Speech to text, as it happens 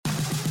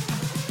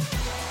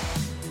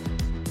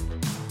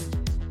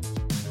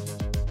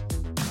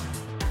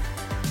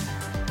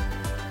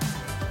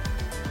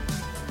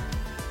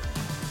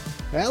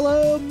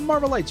Hello,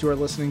 Marvelites. You are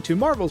listening to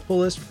Marvel's Pull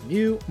List for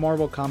new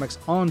Marvel Comics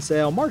on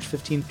sale March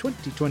 15th,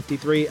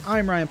 2023.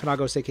 I'm Ryan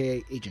Panagos,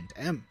 aka Agent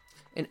M.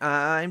 And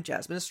I'm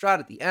Jasmine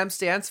Estrada. The M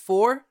stands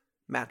for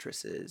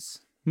mattresses.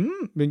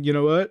 You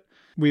know what?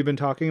 We've been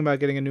talking about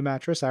getting a new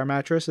mattress. Our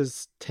mattress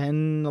is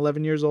 10,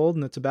 11 years old,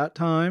 and it's about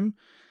time.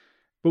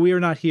 But we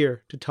are not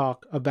here to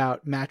talk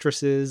about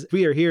mattresses.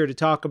 We are here to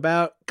talk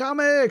about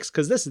comics,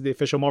 because this is the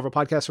official Marvel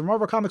podcast for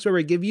Marvel Comics, where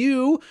we give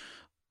you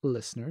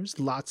listeners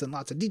lots and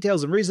lots of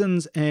details and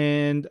reasons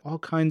and all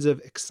kinds of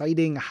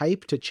exciting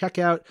hype to check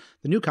out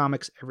the new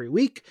comics every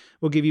week.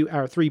 We'll give you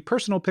our 3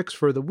 personal picks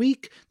for the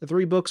week, the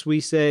 3 books we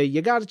say,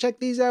 you got to check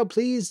these out,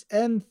 please,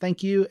 and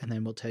thank you. And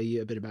then we'll tell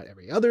you a bit about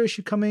every other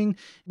issue coming.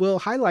 We'll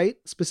highlight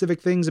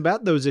specific things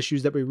about those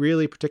issues that we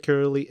really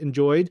particularly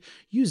enjoyed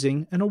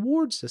using an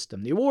award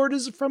system. The award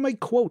is from a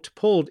quote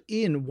pulled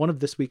in one of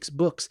this week's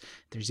books.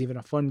 There's even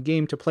a fun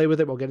game to play with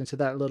it. We'll get into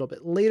that a little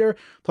bit later.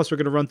 Plus, we're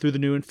going to run through the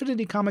new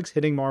Infinity Comics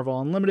hitting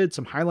Marvel Unlimited,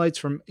 some highlights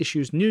from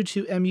issues new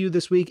to MU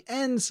this week,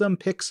 and some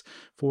picks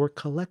for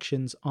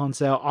collections on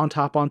sale. On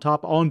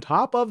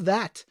top of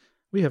that,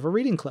 we have a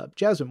reading club.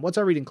 Jasmine, what's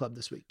our reading club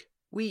this week?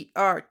 We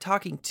are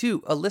talking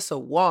to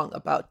Alyssa Wong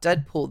about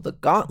Deadpool the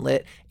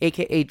Gauntlet,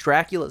 aka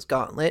Dracula's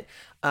Gauntlet,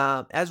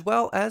 as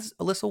well as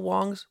Alyssa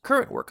Wong's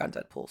current work on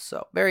Deadpool.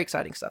 So very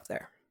exciting stuff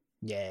there.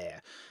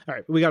 Yeah. All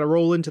right, we got to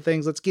roll into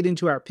things. Let's get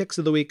into our picks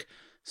of the week,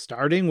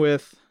 starting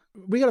with,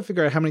 we got to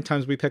figure out how many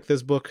times we pick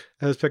this book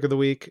as pick of the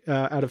week.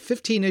 Out of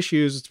 15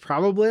 issues, it's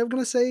probably, I'm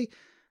going to say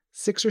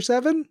 6 or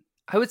 7.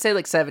 I would say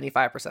like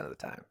 75% of the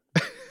time.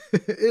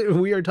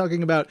 We are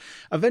talking about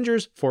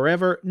Avengers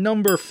Forever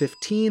number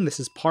 15. This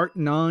is part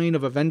 9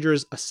 of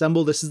Avengers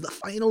Assemble. This is the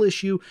final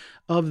issue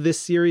of this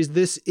series.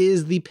 This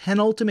is the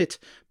penultimate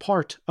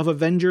part of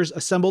Avengers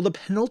Assemble, the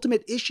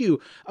penultimate issue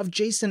of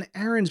Jason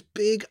Aaron's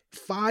big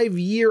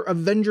 5-year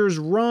Avengers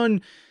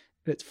run.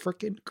 It's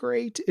freaking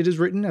great. It is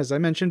written, as I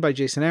mentioned, by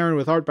Jason Aaron,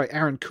 with art by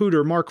Aaron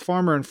Cooter, Mark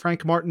Farmer, and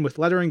Frank Martin, with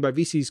lettering by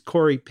VC's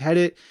Corey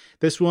Pettit.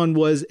 This one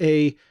was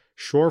a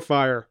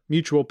surefire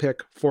mutual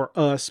pick for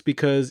us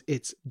because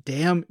it's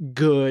damn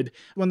good.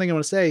 One thing I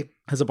want to say,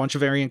 has a bunch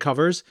of variant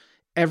covers.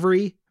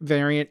 Every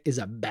variant is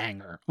a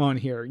banger on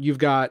here. You've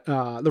got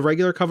the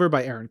regular cover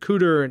by Aaron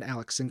Cooter and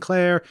Alex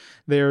Sinclair.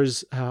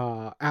 There's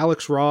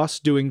Alex Ross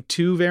doing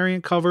 2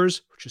 variant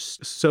covers, which is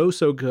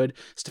so good.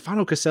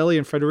 Stefano Caselli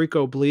and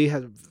Federico Blee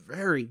has a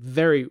very,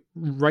 very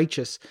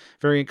righteous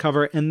variant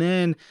cover. And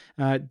then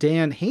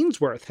Dan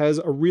Hainsworth has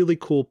a really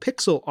cool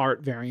pixel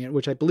art variant,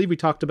 which I believe we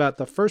talked about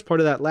the first part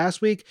of that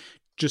last week.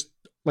 Just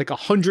like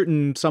 100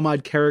 and some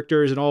odd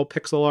characters and all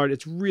pixel art.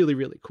 It's really,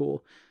 really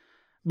cool.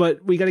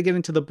 But we got to get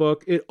into the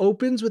book. It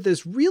opens with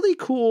this really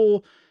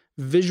cool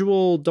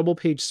visual double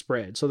page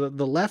spread. So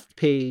the left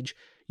page,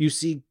 you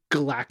see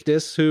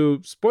Galactus, who,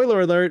 spoiler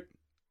alert,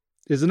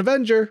 is an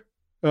Avenger,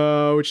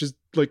 which is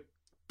like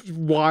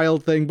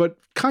wild thing, but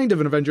kind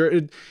of an Avenger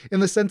in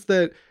the sense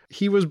that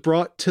he was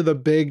brought to the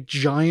big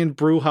giant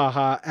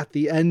brouhaha at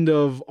the end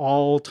of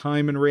all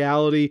time in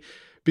reality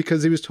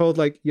because he was told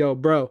like, yo,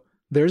 bro,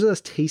 there's a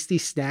tasty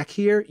snack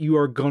here you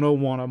are gonna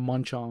want to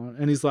munch on.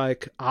 And he's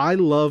like, I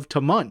love to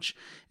munch.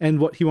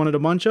 And what he wanted to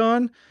munch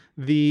on,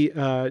 the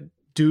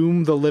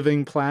Doom the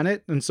Living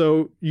Planet. And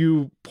so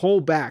you pull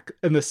back,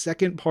 and the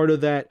second part of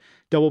that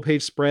double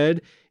page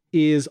spread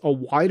is a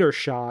wider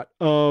shot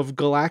of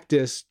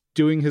Galactus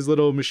doing his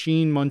little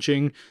machine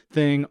munching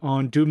thing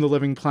on Doom the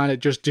Living Planet,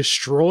 just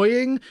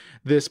destroying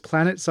this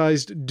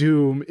planet-sized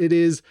Doom. It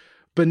is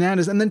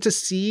bananas. And then to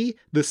see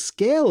the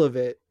scale of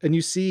it, and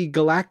you see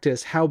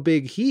Galactus, how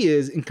big he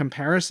is in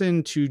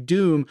comparison to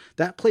Doom,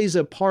 that plays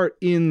a part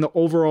in the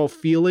overall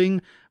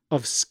feeling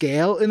of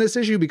scale in this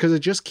issue because it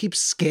just keeps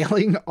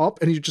scaling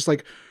up and you're just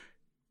like,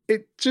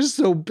 it's just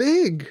so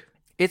big.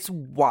 It's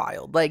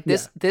wild. Like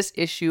this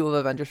issue of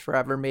Avengers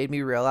Forever made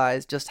me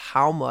realize just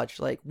how much,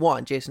 like,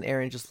 1, Jason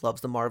Aaron just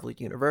loves the Marvel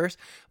universe,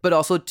 but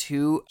also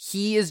 2,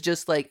 he is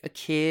just like a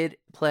kid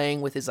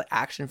playing with his like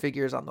action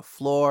figures on the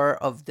floor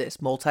of this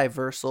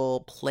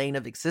multiversal plane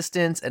of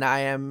existence, and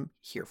I am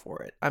here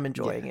for it. I'm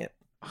enjoying it.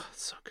 Oh,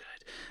 it's so good.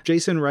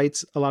 Jason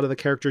writes a lot of the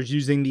characters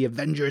using the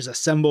Avengers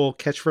Assemble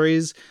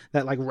catchphrase,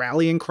 that like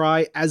rallying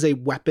cry, as a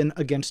weapon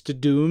against the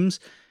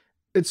Dooms.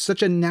 It's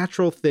such a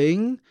natural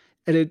thing.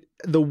 And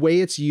the way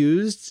it's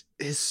used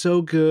is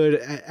so good,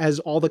 as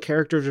all the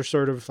characters are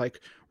sort of like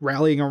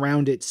rallying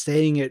around it,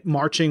 saying it,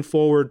 marching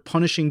forward,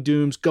 punishing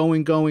Dooms,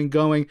 going.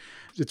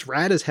 It's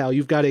rad as hell.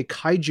 You've got a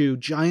kaiju,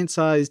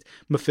 giant-sized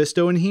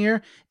Mephisto in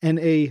here, and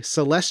a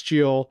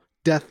celestial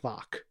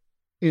Deathlock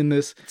in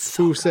this,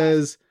 so who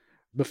says,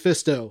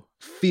 Mephisto,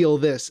 feel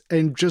this,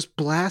 and just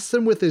blasts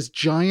him with his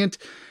giant,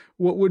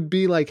 what would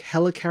be like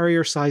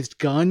helicarrier-sized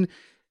gun.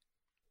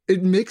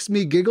 It makes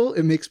me giggle.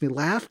 It makes me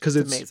laugh because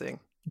it's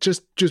amazing.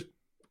 Just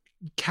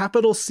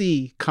capital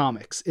C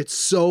comics. It's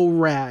so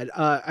rad.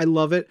 I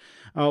love it.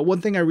 One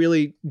thing I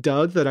really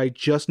dug that I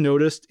just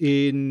noticed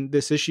in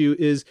this issue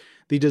is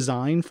the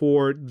design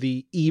for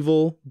the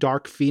evil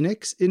Dark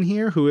Phoenix in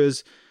here, who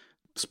is,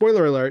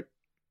 spoiler alert,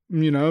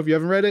 you know, if you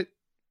haven't read it,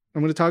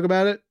 I'm going to talk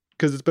about it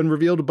because it's been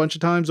revealed a bunch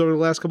of times over the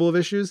last couple of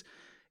issues.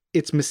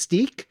 It's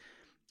Mystique,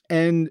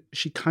 and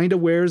she kind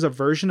of wears a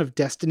version of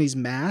Destiny's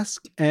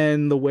mask,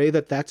 and the way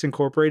that that's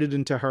incorporated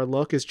into her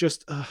look is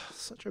just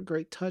such a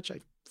great touch. I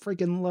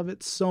freaking love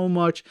it so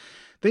much.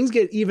 Things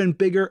get even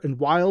bigger and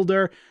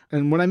wilder,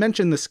 and when I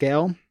mentioned the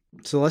scale,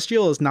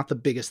 Celestial is not the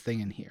biggest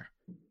thing in here,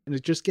 and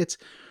it just gets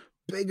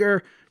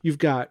bigger. You've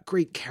got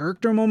great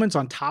character moments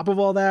on top of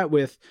all that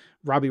with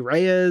Robbie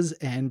Reyes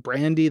and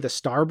Brandy, the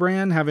Star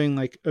Brand, having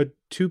like a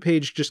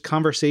 2-page just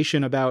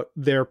conversation about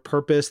their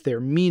purpose, their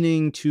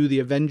meaning to the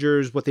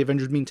Avengers, what the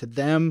Avengers mean to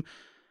them.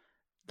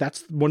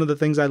 That's one of the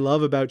things I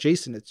love about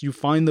Jason. It's you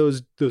find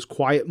those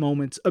quiet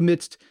moments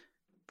amidst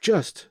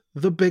just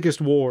the biggest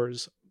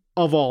wars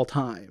of all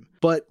time.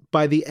 But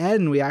by the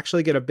end, we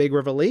actually get a big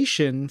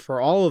revelation for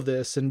all of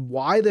this and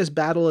why this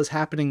battle is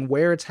happening,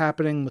 where it's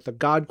happening with the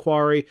God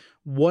Quarry,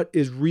 what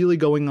is really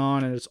going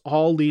on. And it's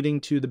all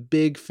leading to the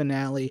big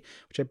finale,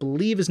 which I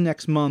believe is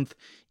next month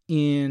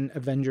in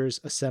Avengers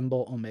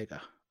Assemble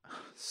Omega.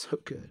 So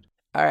good.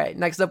 All right,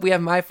 next up we have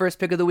my first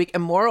pick of the week,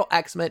 Immortal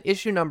X-Men,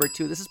 issue number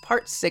 2. This is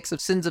part 6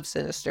 of Sins of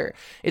Sinister.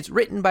 It's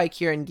written by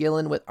Kieran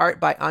Gillen with art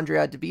by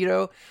Andrea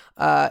DeVito,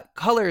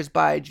 colors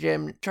by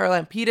Jim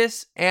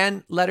Charlampitis,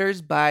 and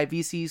letters by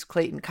VC's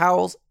Clayton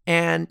Cowles.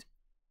 And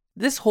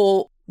this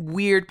whole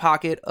weird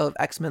pocket of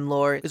X-Men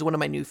lore is one of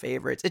my new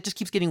favorites. It just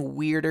keeps getting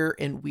weirder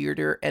and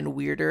weirder and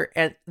weirder.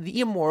 And the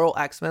Immortal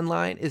X-Men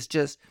line is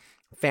just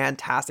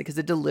fantastic because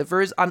it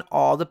delivers on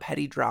all the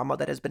petty drama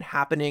that has been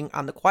happening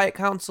on the Quiet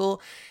Council.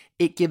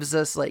 It gives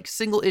us like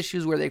single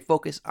issues where they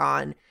focus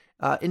on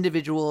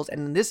individuals.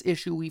 And in this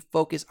issue, we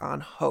focus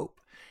on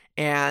Hope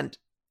and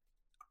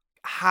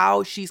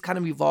how she's kind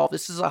of evolved.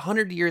 This is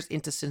 100 years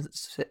into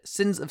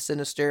Sins of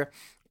Sinister,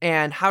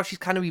 and how she's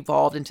kind of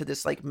evolved into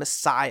this like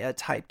Messiah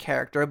type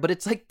character, but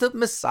it's like the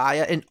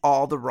Messiah in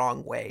all the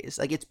wrong ways.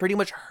 Like it's pretty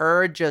much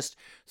her just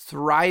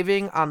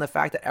thriving on the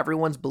fact that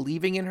everyone's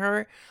believing in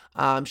her.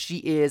 She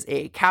is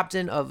a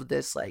captain of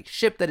this like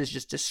ship that is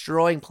just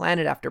destroying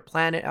planet after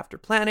planet after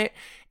planet,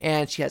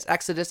 and she has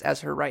Exodus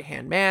as her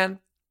right-hand man.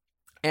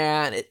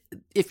 And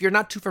if you're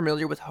not too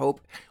familiar with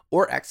Hope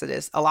or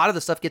Exodus, a lot of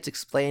the stuff gets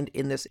explained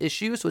in this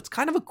issue. So it's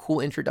kind of a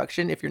cool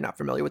introduction if you're not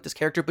familiar with this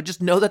character, but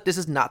just know that this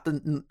is not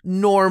the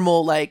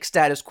normal like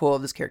status quo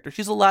of this character.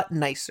 She's a lot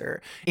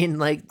nicer in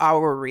like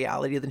our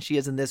reality than she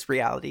is in this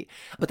reality.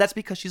 But that's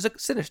because she's a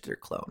Sinister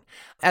clone.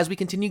 As we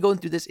continue going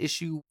through this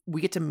issue,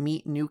 we get to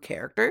meet new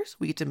characters.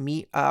 We get to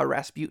meet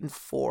Rasputin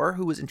 4,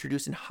 who was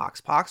introduced in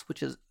Hoxpox,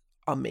 which is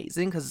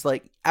amazing because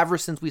like ever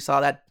since we saw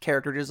that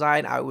character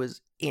design, I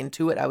was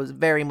into it. I was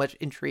very much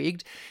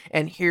intrigued.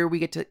 And here we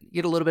get a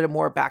little bit of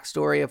more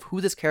backstory of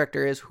who this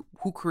character is,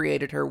 who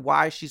created her,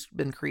 why she's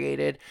been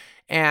created.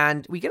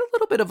 And we get a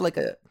little bit of like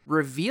a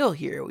reveal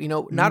here. You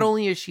know, not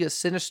only is she a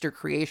Sinister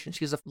creation,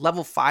 she's a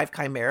level 5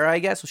 Chimera, I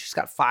guess. So she's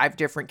got 5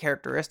 different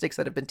characteristics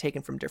that have been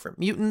taken from different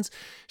mutants.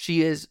 She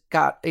has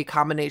got a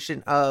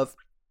combination of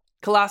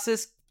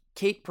Colossus,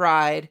 Kate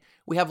Pride.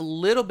 We have a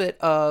little bit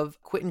of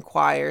Quentin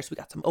Quire, so we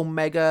got some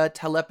Omega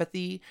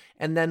telepathy,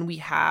 and then we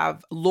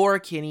have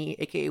Laura Kinney,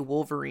 aka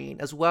Wolverine,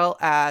 as well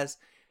as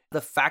the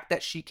fact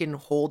that she can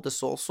hold the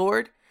Soul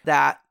Sword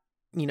that,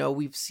 you know,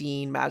 we've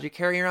seen Magic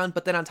carry around.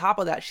 But then on top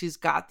of that, she's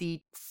got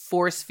the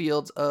force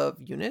fields of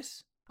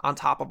Eunice on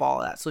top of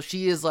all of that. So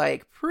she is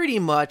like pretty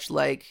much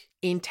like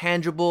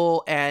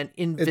intangible and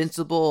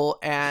invincible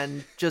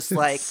and just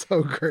like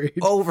so great,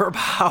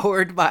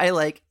 overpowered by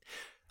like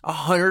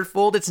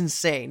 100-fold. It's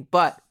insane,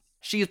 but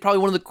she is probably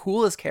one of the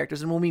coolest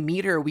characters. And when we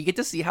meet her, we get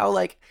to see how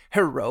like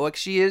heroic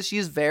she is.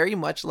 She's very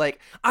much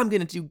like, I'm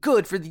going to do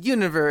good for the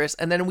universe.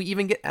 And then we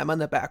even get Emma in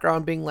the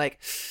background being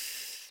like,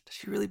 does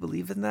she really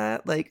believe in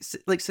that? Like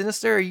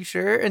Sinister, are you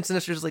sure? And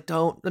Sinister's like,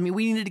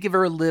 we needed to give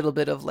her a little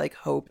bit of like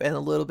hope and a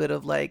little bit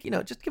of like, you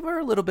know, just give her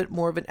a little bit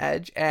more of an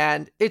edge.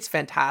 And it's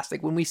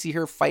fantastic when we see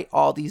her fight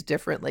all these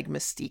different like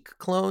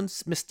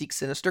Mystique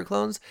Sinister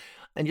clones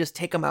and just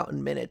take them out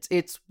in minutes.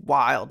 It's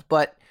wild,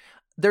 but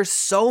there's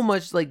so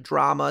much like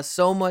drama,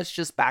 so much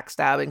just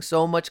backstabbing,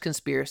 so much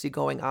conspiracy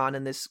going on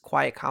in this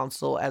Quiet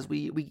Council as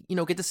we you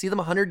know get to see them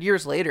 100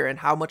 years later and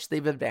how much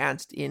they've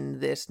advanced in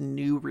this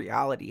new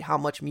reality, how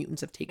much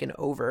mutants have taken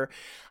over,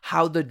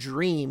 how the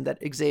dream that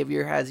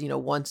Xavier has, you know,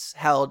 once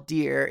held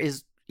dear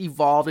is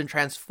evolved and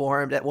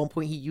transformed. At one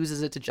point he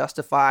uses it to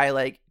justify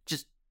like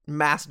just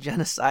mass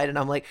genocide, and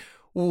I'm like,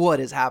 what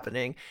is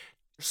happening?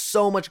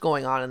 So much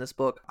going on in this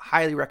book. I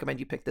highly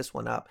recommend you pick this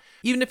one up,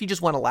 even if you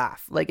just want to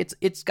laugh. Like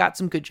it's got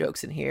some good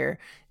jokes in here.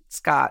 It's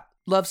got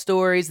love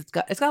stories. It's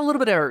got a little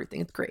bit of everything.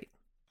 It's great.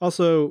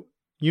 Also,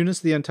 Eunice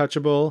the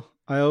Untouchable.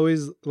 I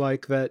always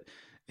like that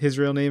his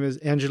real name is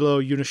Angelo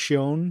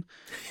Unicione.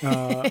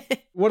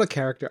 What a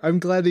character. I'm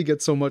glad he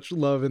gets so much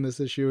love in this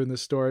issue, in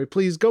this story.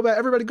 Please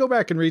everybody go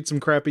back and read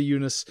some crappy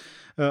Eunice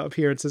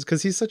appearances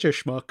because he's such a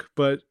schmuck,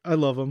 but I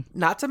love him.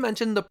 Not to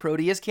mention the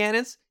Proteus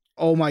cannons.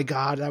 Oh my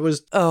God,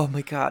 oh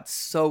my God,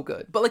 so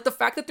good. But like the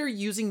fact that they're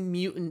using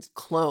mutant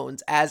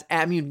clones as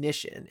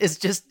ammunition is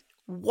just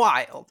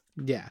wild.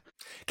 Yeah.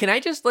 Can I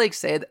just like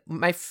say that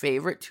my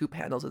favorite 2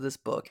 panels of this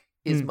book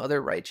is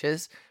Mother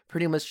Righteous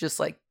pretty much just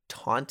like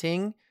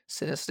taunting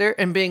Sinister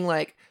and being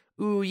like,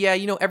 ooh, yeah,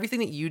 everything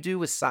that you do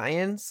with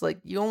science, like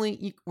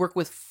you work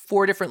with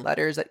 4 different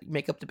letters that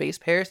make up the base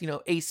pairs,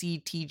 A, C,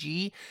 T,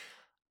 G.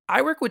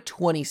 I work with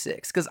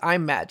 26 because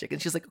I'm magic.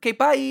 And she's like, okay,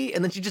 bye.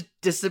 And then she just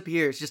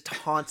disappears, just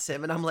taunts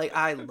him. And I'm like,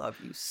 I love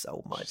you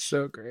so much.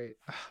 So great.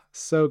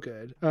 So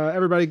good.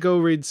 Everybody go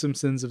read some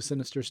Sins of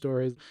Sinister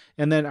stories.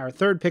 And then our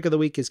third pick of the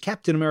week is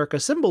Captain America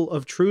Symbol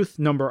of Truth,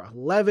 number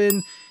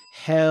 11.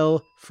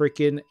 Hell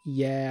freaking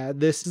yeah.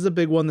 This is a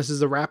big one. This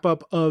is a wrap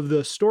up of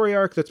the story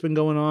arc that's been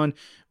going on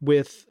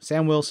with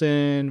Sam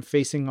Wilson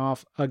facing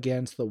off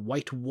against the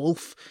White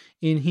Wolf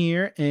in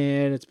here.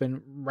 And it's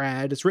been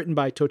rad. It's written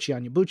by Tochi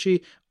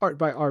Onyebuchi, art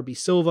by R.B.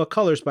 Silva,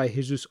 colors by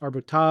Jesus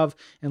Arbutav,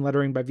 and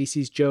lettering by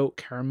VC's Joe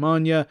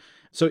Caramagna.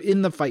 So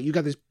in the fight, you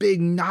got this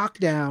big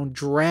knockdown,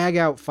 drag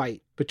out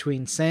fight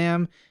between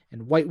Sam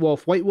and White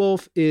Wolf. White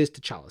Wolf is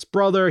T'Challa's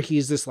brother.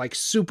 He's this like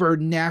super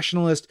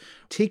nationalist,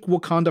 take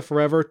Wakanda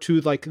forever to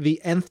like the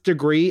nth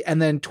degree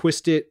and then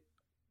twist it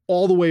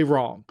all the way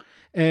wrong.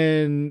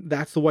 And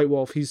that's the White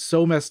Wolf. He's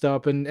so messed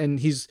up. And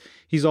he's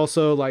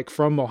also like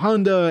from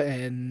Mohanda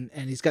and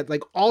he's got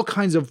like all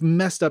kinds of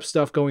messed up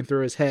stuff going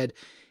through his head,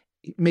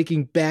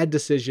 making bad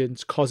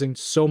decisions, causing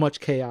so much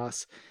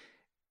chaos.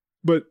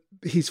 But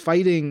he's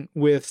fighting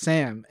with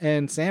Sam,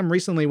 and Sam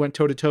recently went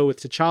toe-to-toe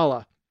with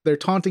T'Challa. They're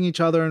taunting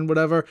each other and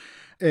whatever,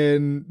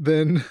 and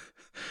then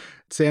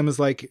Sam is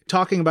like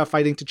talking about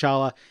fighting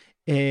T'Challa,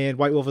 and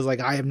White Wolf is like,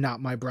 I am not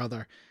my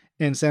brother.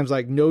 And Sam's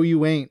like, no,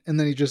 you ain't. And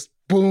then he just,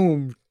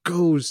 boom,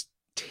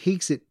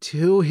 takes it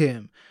to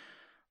him.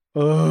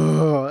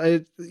 Oh,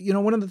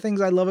 one of the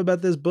things I love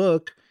about this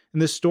book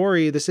and this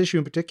story, this issue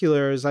in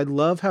particular, is I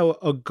love how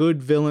a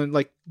good villain,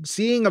 like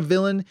seeing a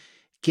villain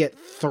get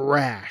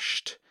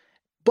thrashed,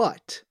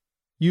 but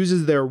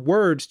uses their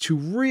words to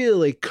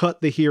really cut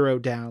the hero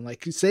down,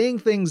 like saying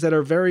things that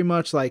are very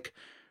much like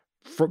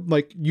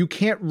you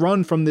can't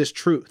run from this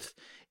truth,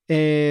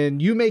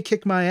 and you may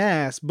kick my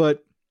ass,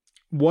 but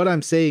what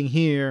I'm saying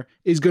here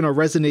is going to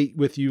resonate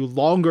with you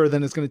longer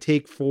than it's going to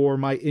take for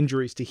my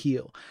injuries to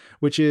heal,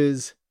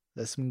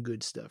 that's some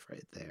good stuff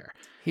right there.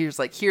 Here's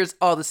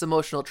all this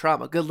emotional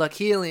trauma. Good luck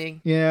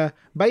healing. Yeah.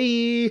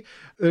 Bye.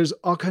 There's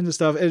all kinds of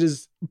stuff. It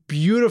is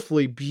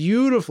beautifully,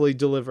 beautifully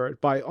delivered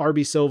by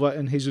R.B. Silva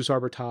and Jesus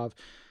Arbutav.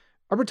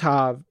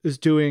 Arbutav is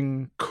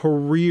doing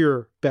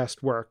career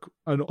best work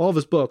on all of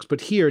his books,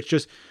 but here it's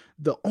just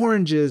the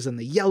oranges and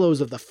the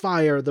yellows of the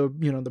fire,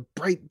 the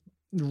bright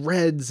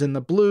reds and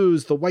the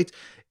blues, the whites.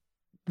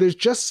 There's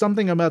just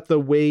something about the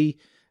way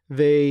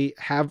they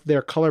have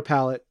their color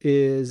palette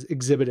is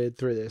exhibited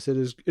through this. It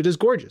is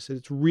gorgeous.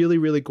 It's really,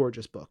 really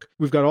gorgeous book.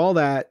 We've got all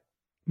that.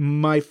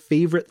 My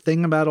favorite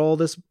thing about all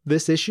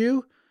this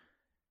issue,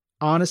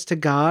 honest to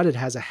God, it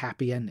has a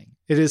happy ending.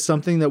 It is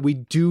something that we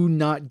do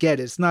not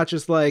get. It's not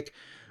just like,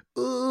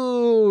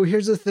 ooh,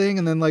 here's the thing.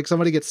 And then like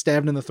somebody gets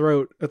stabbed in the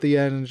throat at the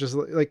end and just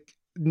like,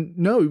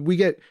 no, we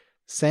get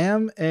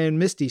Sam and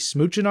Misty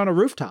smooching on a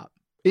rooftop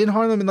in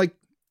Harlem and like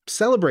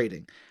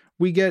celebrating.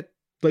 We get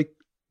like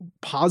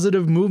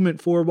positive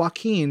movement for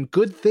Joaquin,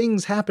 good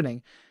things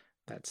happening.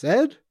 That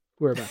said,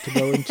 we're about to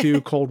go into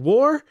Cold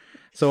War,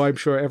 so I'm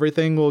sure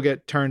everything will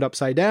get turned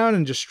upside down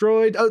and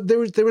destroyed. Oh,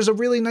 there was a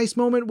really nice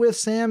moment with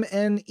Sam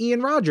and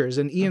Ian Rogers,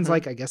 and Ian's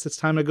like, I guess it's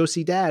time to go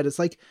see Dad. It's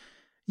like,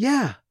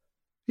 yeah,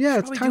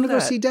 it's time to go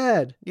see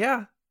Dad.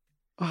 Yeah.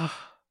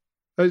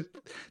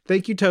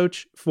 Thank you, Toch,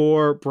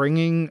 for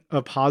bringing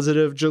a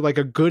positive, like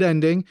a good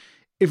ending.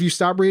 If you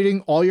stop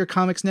reading all your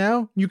comics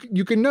now, you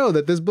can know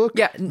that this book,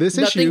 this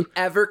issue, nothing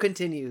ever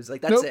continues.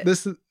 Like that's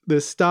it.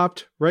 This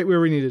stopped right where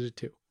we needed it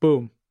to.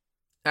 Boom.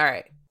 All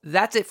right.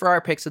 That's it for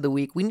our picks of the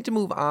week. We need to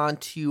move on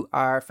to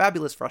our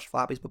fabulous Fresh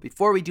Floppies. But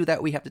before we do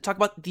that, we have to talk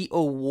about the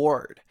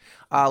award.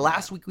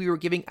 Last week, we were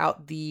giving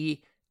out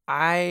the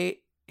I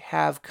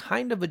Have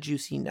Kind of a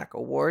Juicy Neck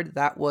award.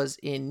 That was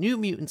in New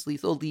Mutants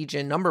Lethal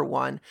Legion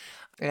 #1.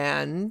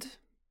 And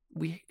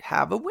we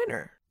have a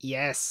winner.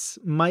 Yes.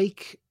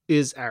 Mike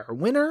is our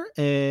winner.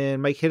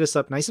 And Mike hit us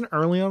up nice and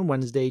early on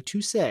Wednesday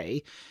to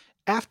say,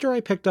 after I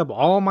picked up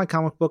all my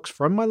comic books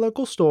from my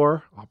local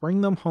store, I'll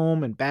bring them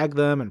home and bag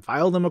them and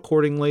file them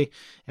accordingly.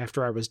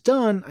 After I was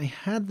done, I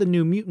had the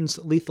New Mutants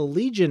Lethal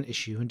Legion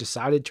issue and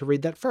decided to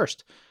read that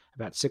first.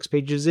 About 6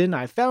 pages in,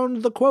 I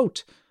found the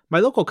quote. My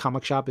local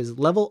comic shop is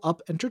Level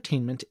Up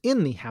Entertainment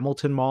in the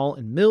Hamilton Mall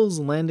in Mills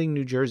Landing,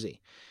 New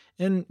Jersey.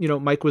 And,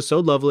 Mike was so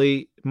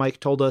lovely. Mike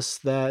told us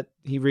that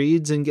he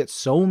reads and gets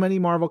so many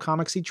Marvel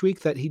comics each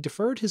week that he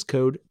deferred his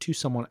code to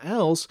someone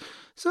else.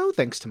 So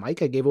thanks to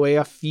Mike, I gave away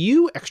a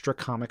few extra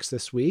comics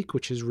this week,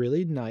 which is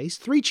really nice.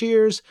 3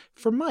 cheers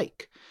for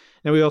Mike.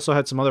 Now, we also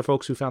had some other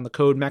folks who found the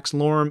code. Max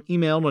Lorem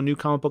emailed on New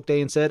Comic Book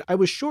Day and said, I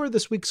was sure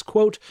this week's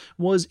quote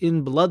was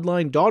in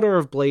Bloodline, Daughter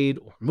of Blade,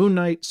 or Moon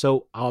Knight,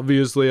 so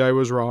obviously I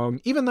was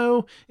wrong, even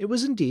though it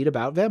was indeed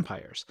about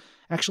vampires.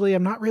 Actually,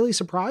 I'm not really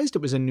surprised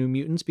it was in New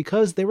Mutants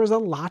because there was a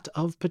lot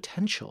of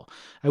potential.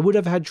 I would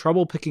have had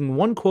trouble picking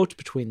one quote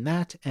between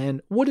that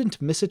and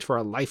wouldn't miss it for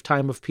a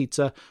lifetime of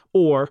pizza,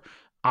 or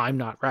I'm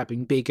not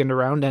wrapping bacon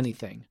around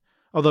anything.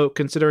 Although,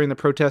 considering the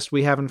protest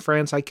we have in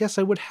France, I guess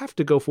I would have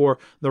to go for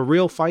the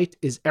real fight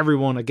is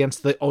everyone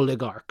against the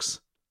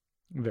oligarchs.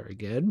 Very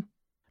good.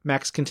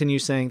 Max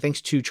continues saying,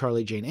 thanks to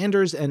Charlie Jane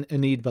Anders and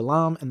Enid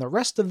Balam and the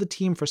rest of the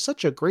team for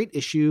such a great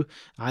issue.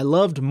 I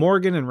loved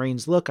Morgan and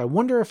Rain's look. I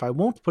wonder if I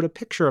won't put a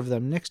picture of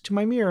them next to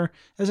my mirror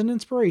as an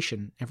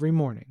inspiration every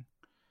morning.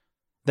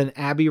 Then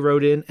Abby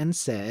wrote in and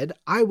said,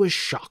 I was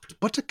shocked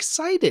but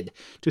excited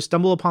to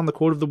stumble upon the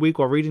quote of the week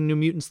while reading New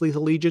Mutants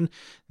Lethal Legion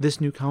this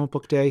new comic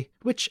book day,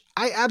 which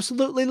I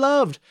absolutely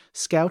loved.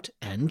 Scout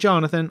and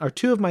Jonathan are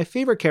two of my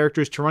favorite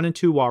characters to run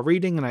into while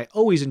reading, and I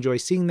always enjoy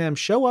seeing them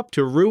show up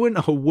to ruin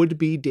a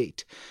would-be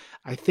date.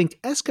 I think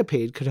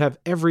Escapade could have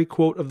every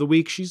quote of the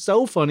week. She's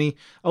so funny,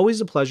 always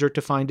a pleasure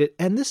to find it,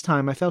 and this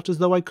time I felt as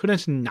though I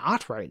couldn't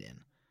not write in.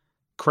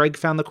 Craig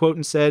found the quote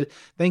and said,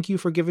 thank you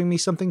for giving me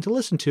something to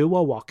listen to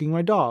while walking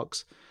my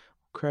dogs.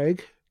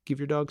 Craig, give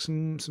your dog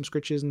some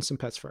scritches and some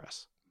pets for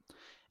us.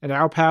 And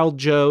our pal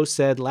Joe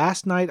said,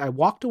 last night I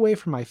walked away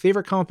from my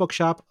favorite comic book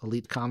shop,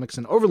 Elite Comics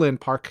in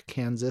Overland Park,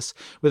 Kansas,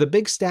 with a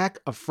big stack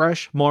of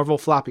fresh Marvel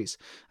floppies.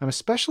 I'm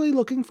especially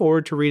looking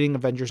forward to reading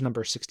Avengers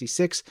number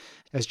 66,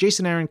 as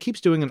Jason Aaron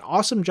keeps doing an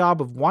awesome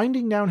job of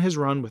winding down his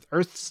run with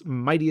Earth's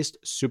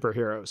mightiest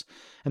superheroes.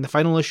 And the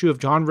final issue of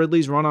John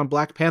Ridley's run on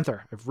Black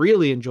Panther. I've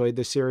really enjoyed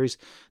this series,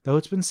 though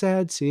it's been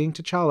sad seeing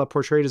T'Challa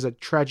portrayed as a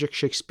tragic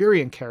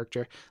Shakespearean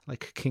character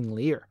like King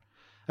Lear.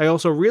 I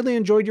also really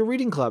enjoyed your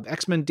reading club.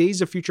 X-Men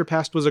Days of Future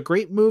Past was a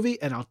great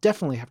movie, and I'll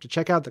definitely have to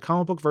check out the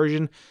comic book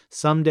version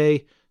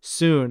someday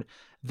soon.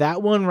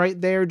 That one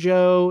right there,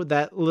 Joe,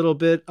 that little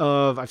bit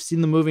of I've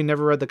seen the movie,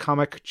 never read the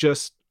comic,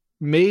 just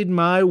made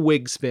my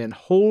wig spin.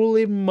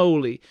 Holy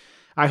moly.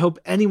 I hope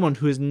anyone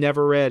who has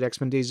never read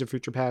X-Men Days of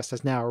Future Past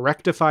has now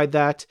rectified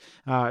that.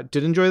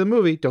 Did enjoy the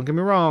movie, don't get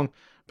me wrong,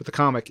 but the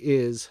comic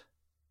is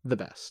the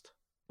best.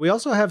 We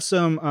also have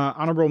some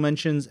honorable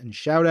mentions and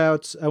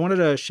shout-outs. I wanted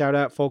to shout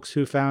out folks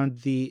who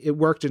found the It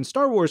Worked in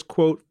Star Wars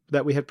quote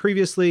that we had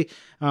previously,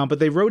 but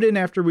they wrote in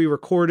after we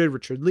recorded,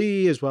 Richard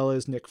Lee, as well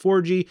as Nick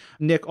Forgy.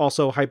 Nick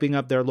also hyping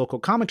up their local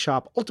comic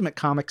shop, Ultimate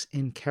Comics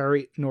in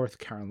Cary, North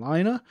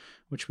Carolina,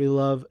 which we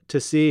love to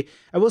see.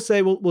 I will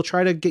say we'll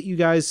try to get you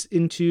guys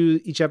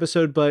into each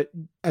episode, but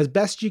as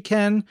best you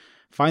can,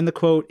 find the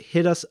quote,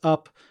 hit us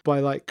up by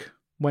like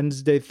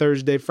Wednesday,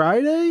 Thursday,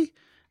 Friday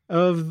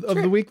of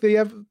the week the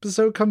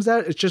episode comes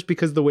out. It's just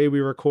because the way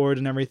we record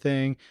and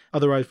everything.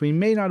 Otherwise, we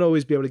may not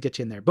always be able to get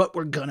you in there, but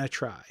we're gonna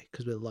try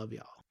because we love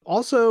y'all.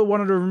 Also,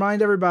 wanted to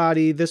remind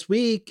everybody this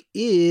week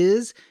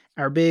is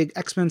our big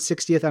X-Men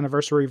 60th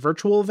anniversary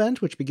virtual event,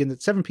 which begins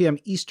at 7 p.m.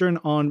 Eastern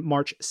on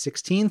March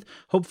 16th.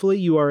 Hopefully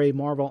you are a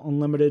Marvel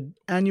Unlimited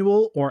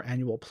annual or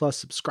annual plus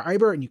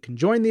subscriber and you can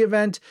join the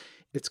event.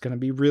 It's going to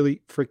be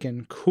really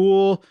freaking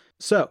cool.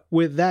 So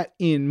with that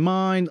in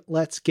mind,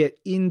 let's get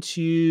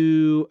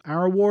into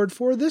our award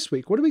for this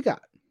week. What do we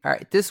got? All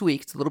right, this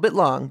week, it's a little bit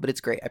long, but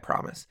it's great, I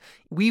promise.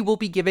 We will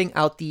be giving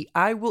out the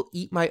I Will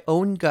Eat My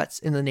Own Guts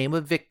in the Name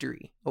of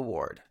Victory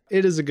award.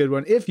 It is a good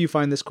one. If you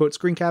find this quote,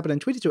 screen cap it and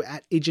tweet it to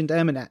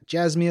 @AgentM and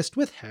 @Jasmiest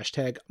with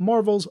hashtag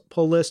Marvel's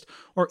Pull List,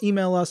 or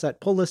email us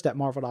at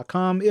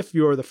pulllist@marvel.com. If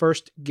you're the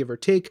first, give or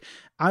take,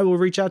 I will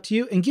reach out to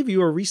you and give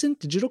you a recent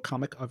digital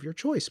comic of your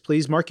choice.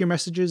 Please mark your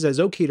messages as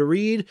okay to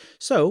read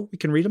so we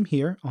can read them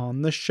here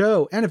on the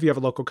show. And if you have a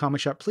local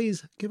comic shop,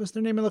 please give us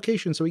their name and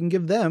location so we can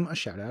give them a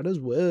shout out as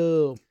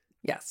well.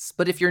 Yes,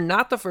 but if you're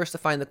not the first to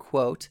find the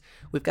quote,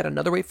 we've got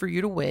another way for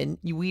you to win.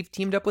 We've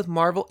teamed up with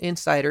Marvel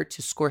Insider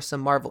to score some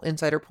Marvel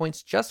Insider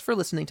points just for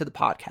listening to the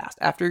podcast.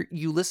 After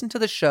you listen to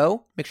the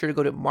show, make sure to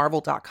go to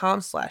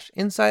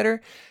marvel.com/insider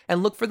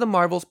and look for the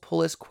Marvel's Pull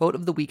List Quote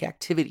of the Week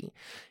activity.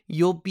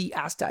 You'll be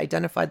asked to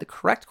identify the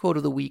correct quote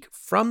of the week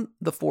from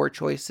the 4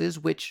 choices,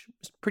 which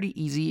is pretty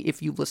easy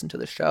if you've listened to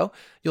the show.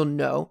 You'll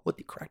know what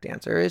the correct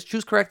answer is,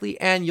 choose correctly,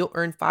 and you'll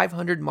earn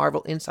 500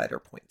 Marvel Insider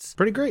points.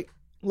 Pretty great.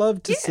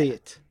 Love to see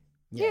it.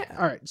 Yeah.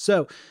 All right.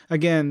 So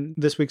again,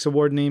 this week's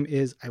award name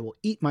is I Will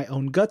Eat My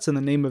Own Guts in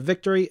the Name of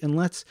Victory. And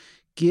let's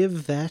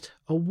give that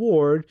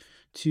award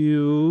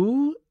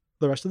to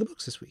the rest of the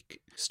books this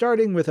week.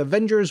 Starting with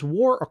Avengers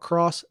War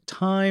Across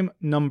Time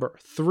number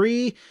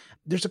 3.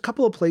 There's a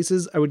couple of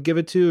places I would give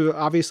it to.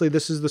 Obviously,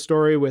 this is the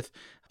story with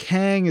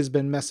Kang has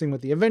been messing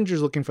with the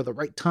Avengers, looking for the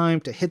right time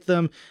to hit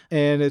them.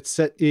 And it's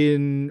set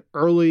in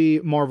early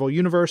Marvel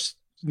Universe,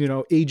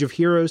 Age of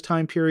Heroes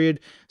time period.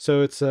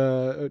 So it's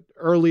a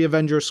early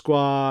Avengers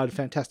squad.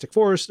 Fantastic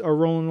Four are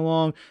rolling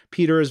along.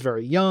 Peter is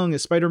very young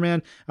as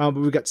Spider-Man. But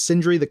we've got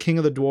Sindri, the King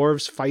of the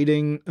Dwarves,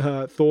 fighting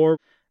Thor.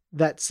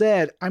 That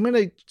said, I'm going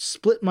to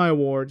split my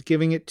award,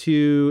 giving it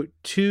to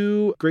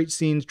 2 great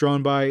scenes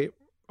drawn by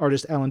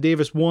artist Alan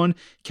Davis. One,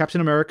 Captain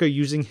America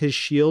using his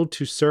shield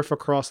to surf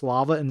across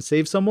lava and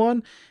save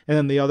someone. And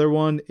then the other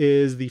one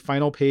is the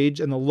final page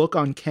and the look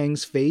on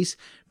Kang's face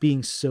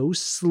being so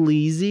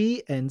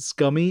sleazy and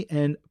scummy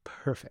and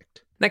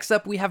perfect. Next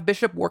up, we have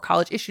Bishop War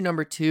College issue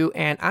number 2,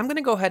 and I'm going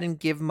to go ahead and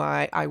give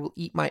my I Will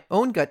Eat My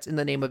Own Guts in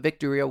the Name of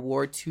Victory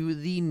award to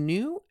the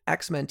new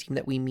X-Men team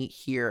that we meet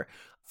here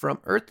from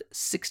Earth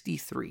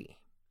 63.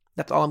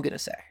 That's all I'm going to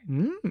say.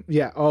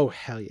 Yeah. Oh,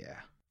 hell yeah.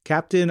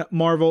 Captain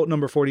Marvel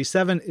number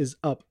 47 is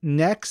up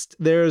next.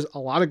 There's a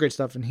lot of great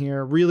stuff in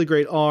here. Really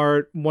great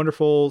art,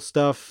 wonderful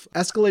stuff,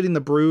 escalating the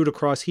Brood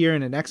across here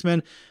in an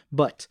X-Men.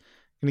 But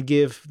I'm going to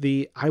give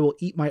the I Will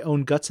Eat My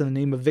Own Guts in the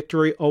Name of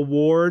Victory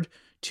award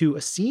to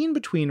a scene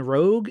between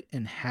Rogue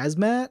and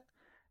Hazmat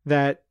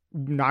that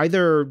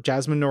neither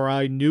Jasmine nor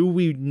I knew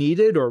we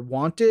needed or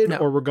wanted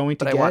or were going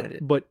to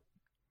get. But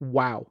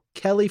wow,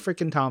 Kelly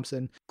freaking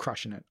Thompson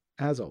crushing it,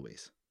 as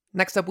always.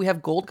 Next up, we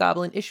have Gold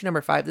Goblin, issue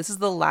number 5. This is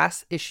the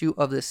last issue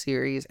of this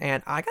series,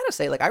 and I gotta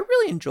say, I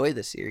really enjoyed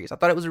this series. I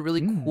thought it was a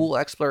really cool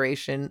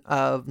exploration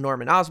of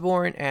Norman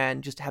Osborn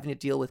and just having to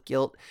deal with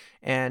guilt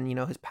and,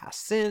 his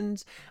past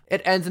sins.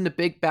 It ends in the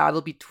big battle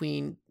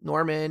between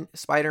Norman,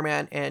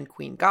 Spider-Man, and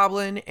Queen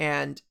Goblin,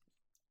 and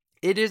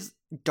it is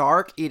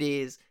dark, it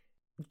is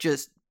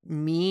just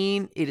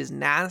mean, it is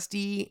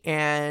nasty,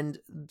 and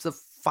the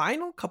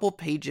final couple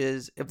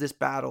pages of this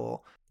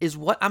battle is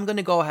what I'm going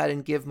to go ahead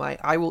and give my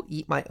I Will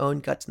Eat My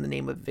Own Guts in the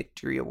Name of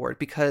Victory award,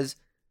 because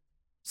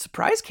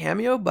surprise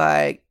cameo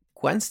by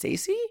Gwen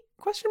Stacy? ?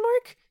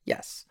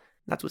 Yes,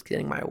 that's what's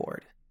getting my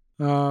award.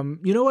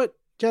 You know what,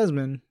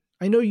 Jasmine?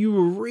 I know you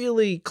were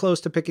really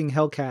close to picking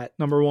Hellcat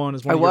number 1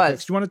 as one of your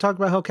picks. Do you want to talk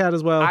about Hellcat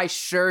as well? I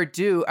sure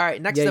do. All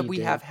right, next up we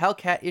have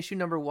Hellcat issue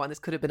number 1. This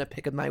could have been a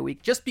pick of my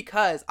week just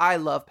because I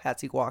love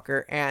Patsy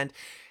Walker, and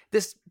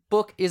this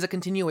book is a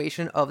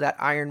continuation of that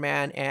Iron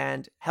Man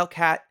and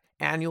Hellcat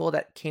annual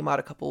that came out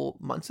a couple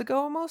months ago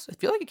almost. I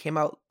feel like it came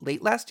out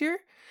late last year.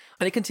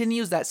 And it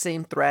continues that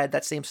same thread,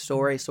 that same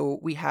story. So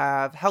we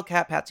have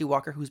Hellcat Patsy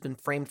Walker, who's been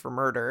framed for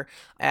murder,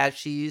 as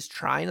she's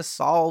trying to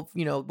solve,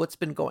 what's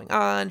been going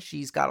on.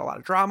 She's got a lot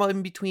of drama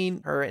in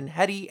between her and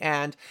Hetty.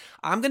 And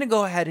I'm going to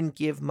go ahead and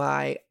give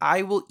my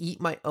I Will Eat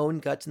My Own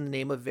Guts in the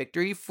Name of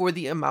Victory for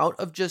the amount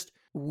of just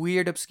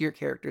weird, obscure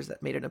characters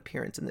that made an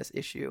appearance in this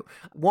issue.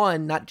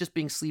 One, not just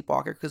being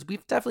Sleepwalker, because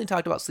we've definitely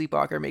talked about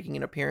Sleepwalker making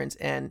an appearance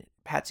in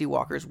Patsy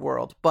Walker's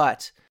world,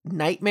 but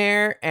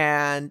Nightmare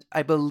and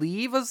I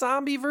believe a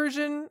zombie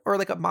version or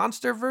a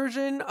monster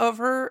version of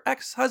her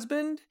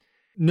ex-husband.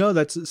 No,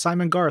 that's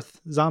Simon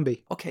Garth,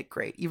 zombie. Okay,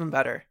 great. Even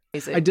better.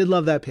 I did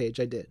love that page.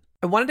 I did.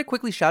 I wanted to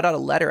quickly shout out a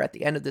letter at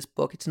the end of this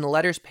book. It's in the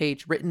letters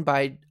page written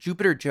by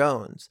Jupiter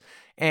Jones,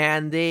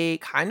 and they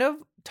kind of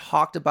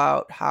talked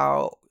about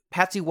how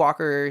Patsy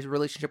Walker's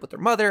relationship with her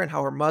mother and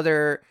how her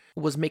mother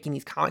was making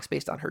these comics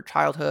based on her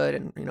childhood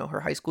and, her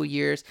high school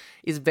years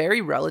is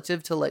very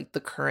relative to the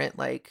current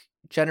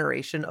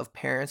generation of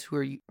parents who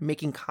are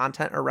making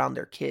content around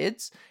their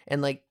kids.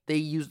 And they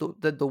use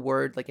the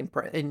word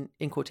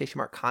in quotation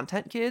mark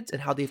content kids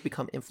and how they've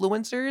become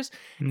influencers.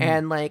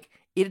 And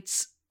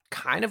it's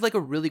kind of a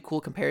really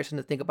cool comparison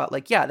to think about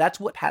that's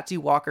what Patsy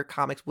Walker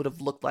comics would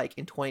have looked like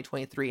in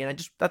 2023.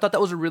 And I thought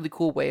that was a really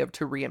cool way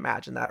to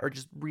reimagine that or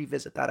just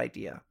revisit that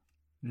idea.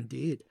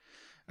 Indeed.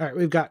 All right,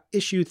 we've got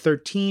issue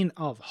 13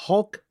 of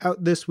Hulk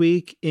out this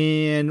week.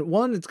 And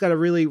one, it's got a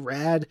really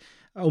rad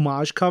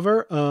homage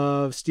cover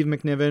of Steve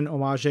McNiven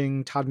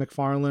homaging Todd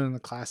McFarlane in the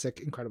classic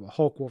Incredible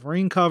Hulk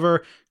Wolverine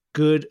cover.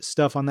 Good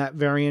stuff on that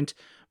variant.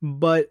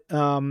 But,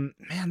 man,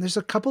 there's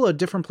a couple of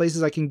different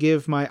places I can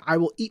give my I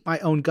Will Eat My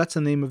Own Guts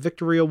in the Name of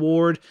Victory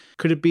award.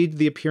 Could it be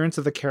the appearance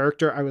of the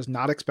character I was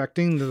not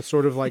expecting, the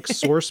sort of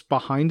source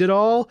behind it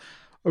all?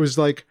 I was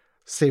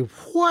say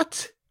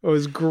what? It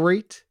was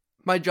great.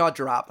 My jaw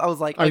dropped. I was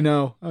like, I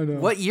know.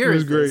 What year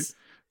is great. this?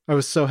 I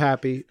was so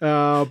happy.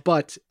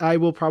 But I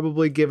will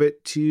probably give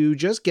it to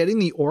just getting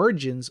the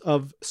origins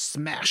of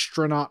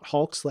Smashtronaut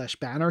Hulk /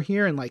 Banner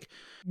here. And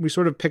we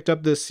sort of picked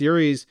up this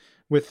series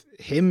with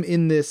him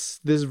in this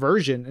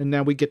version. And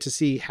now we get to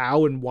see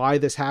how and why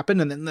this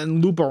happened and then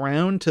loop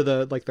around to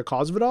the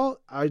cause of it all.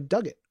 I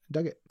dug it.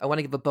 I want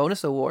to give a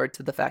bonus award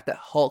to the fact that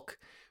Hulk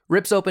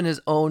rips open his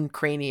own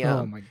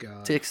cranium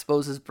to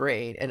expose his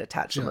brain and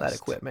attach some of that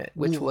equipment,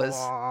 which was...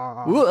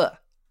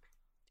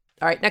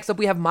 All right, next up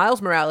we have Miles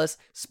Morales,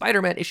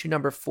 Spider-Man issue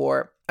number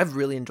 4. I've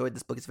really enjoyed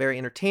this book. It's very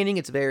entertaining.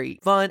 It's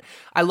very fun.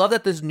 I love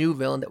that this new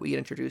villain that we get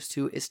introduced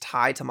to is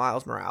tied to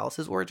Miles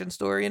Morales' origin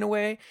story in a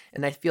way.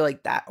 And I feel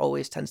like that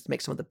always tends to make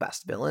some of the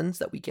best villains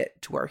that we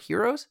get to our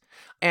heroes.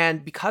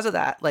 And because of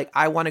that,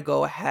 I want to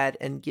go ahead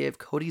and give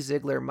Cody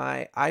Ziegler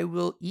my I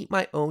Will Eat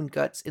My Own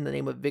Guts in the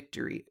Name of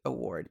Victory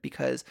award,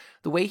 because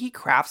the way he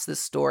crafts this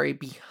story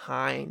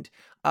behind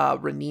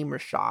Raheem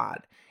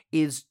Rashad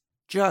is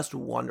just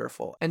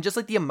wonderful. And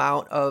just the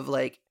amount of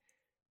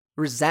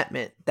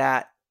resentment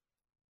that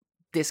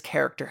this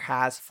character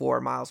has for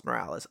Miles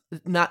Morales,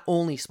 not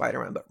only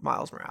Spider-Man, but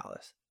Miles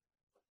Morales.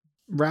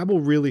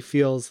 Rabble really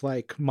feels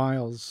like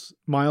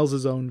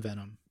Miles's own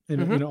Venom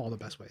in all the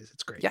best ways.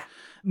 It's great. Yeah.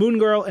 Moon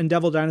Girl and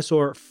Devil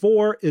Dinosaur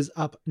 4 is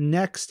up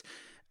next.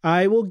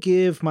 I will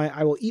give my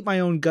I Will Eat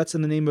My Own Guts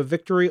in the Name of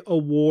Victory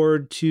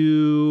award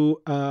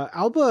to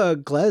Alba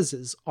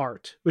Glez's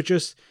art, which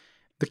is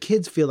the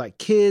kids feel like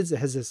kids. It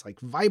has this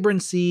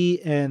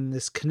vibrancy and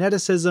this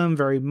kineticism,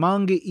 very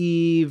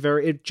manga-y,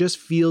 it just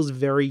feels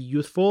very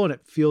youthful, and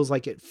it feels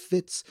like it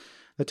fits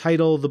the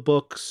title of the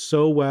book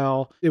so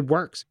well. It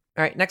works.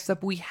 All right, next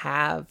up we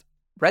have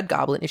Red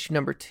Goblin, issue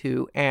number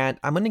 2, and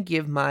I'm going to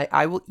give my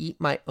I Will Eat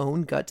My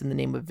Own Guts in the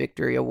Name of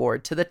Victory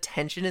award to the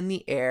tension in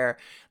the air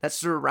that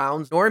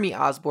surrounds Normie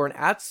Osborn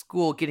at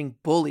school getting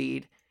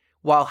bullied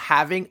while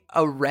having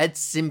a red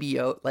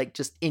symbiote like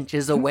just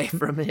inches away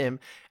from him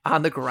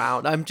on the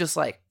ground. I'm just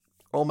like,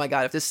 oh my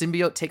God, if this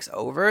symbiote takes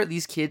over,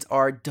 these kids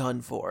are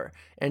done for.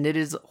 And it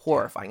is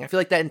horrifying. I feel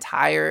like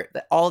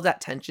all of that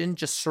tension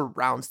just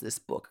surrounds this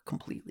book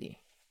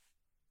completely.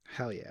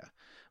 Hell yeah.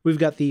 We've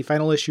got the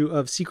final issue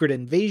of Secret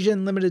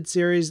Invasion limited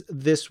series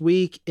this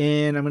week,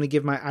 and I'm going to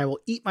give my I Will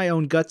Eat My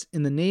Own Guts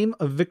in the Name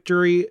of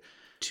Victory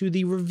to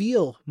the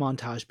reveal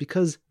montage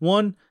because,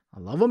 one,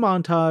 I love a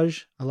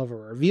montage. I love a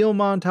reveal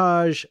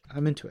montage.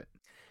 I'm into it.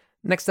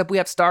 Next up, we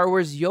have Star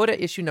Wars Yoda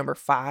issue number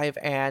 5,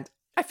 and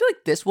I feel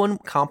like this one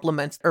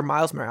complements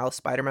Miles Morales'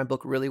 Spider-Man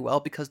book really well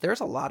because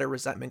there's a lot of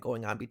resentment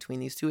going on between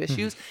these two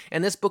issues.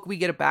 In this book, we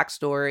get a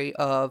backstory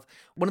of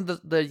one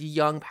of the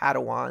young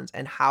Padawans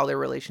and how their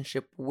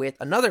relationship with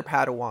another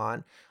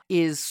Padawan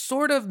is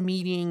sort of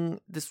meeting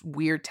this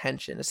weird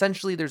tension.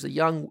 Essentially, there's a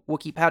young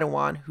Wookiee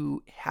Padawan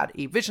who had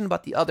a vision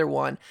about the other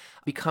one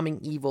becoming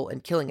evil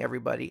and killing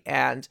everybody.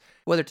 And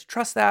whether to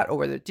trust that or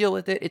whether to deal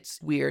with it,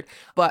 it's weird.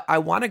 But I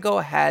want to go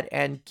ahead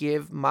and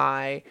give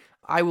my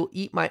I Will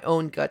Eat My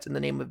Own Guts in the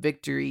Name of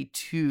Victory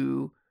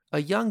to a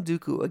young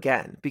Dooku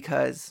again,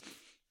 because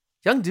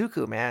young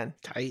Dooku, man.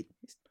 Tight.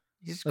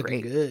 He's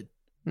looking great. Good.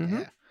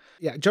 Mm-hmm.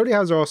 Yeah. Jody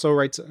Hauser also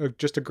writes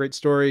just a great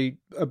story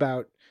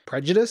about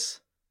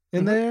prejudice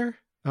in there.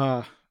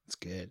 It's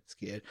good. It's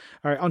good.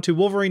 All right. On to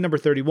Wolverine number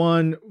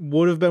 31.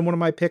 Would have been one of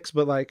my picks,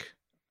 but like,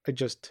 I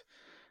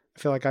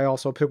feel like I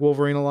also pick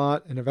Wolverine a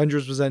lot, and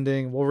Avengers was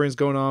ending. Wolverine's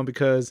going on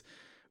because,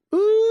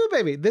 ooh,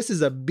 baby, this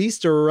is a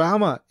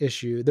Beastorama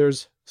issue.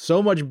 There's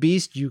so much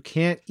Beast you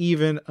can't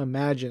even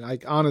imagine.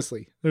 Like,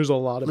 honestly, there's a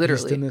lot of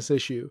Beast in this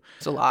issue.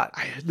 It's a lot.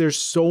 There's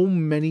so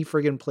many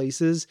friggin'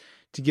 places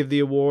to give the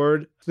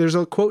award. There's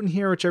a quote in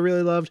here which I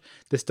really loved.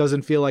 This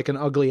doesn't feel like an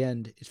ugly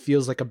end. It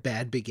feels like a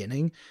bad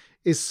beginning.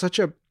 Is so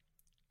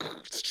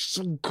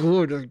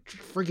good.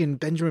 Friggin'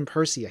 Benjamin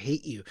Percy, I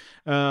hate you.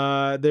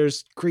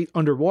 There's great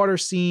underwater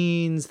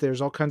scenes.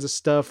 There's all kinds of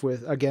stuff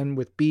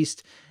with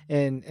Beast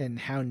and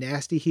how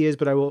nasty he is.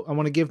 But I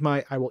want to give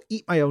I Will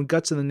Eat My Own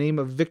Guts in the Name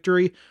of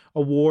Victory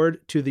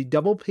award to the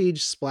double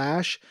page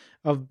splash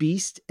of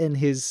Beast and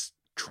his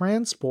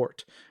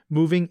transport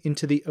moving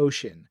into the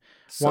ocean.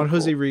 So Juan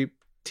Jose cool. Reap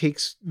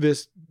takes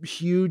this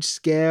huge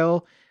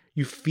scale.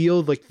 You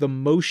feel like the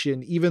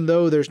motion, even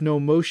though there's no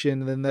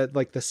motion, then that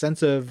like the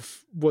sense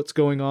of what's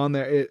going on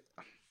there,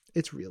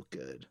 it's real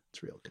good.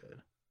 It's real good.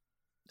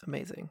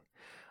 Amazing.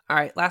 All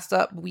right, last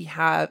up, we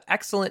have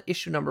Excellent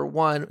issue number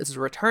 1. This is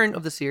a return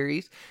of the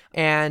series,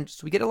 and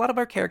so we get a lot of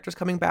our characters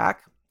coming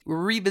back. We're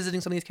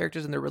revisiting some of these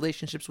characters and their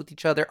relationships with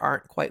each other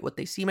aren't quite what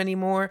they seem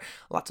anymore.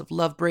 Lots of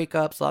love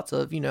breakups, lots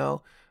of,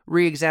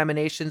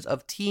 re-examinations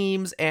of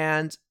teams,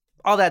 and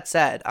all that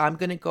said, I'm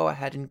going to go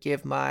ahead and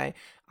give my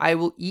I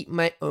Will Eat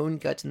My Own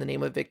Guts in the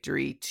Name of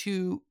Victory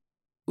to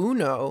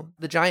Uno,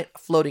 the giant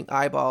floating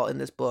eyeball in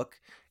this book,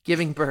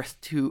 giving birth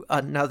to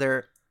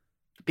another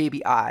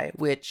baby eye,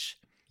 which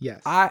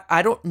yes,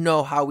 I don't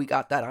know how we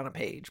got that on a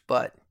page,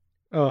 but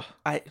wow.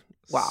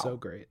 So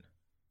great.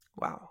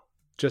 Wow.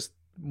 Just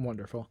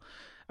wonderful.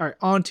 All right,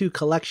 on to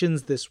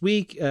collections this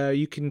week.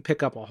 You can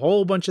pick up a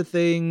whole bunch of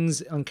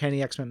things.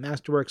 Uncanny X-Men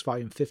Masterworks,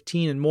 Volume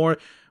 15 and more.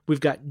 We've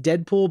got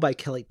Deadpool by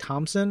Kelly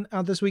Thompson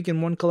out this week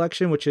in one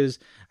collection, which is,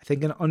 I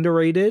think, an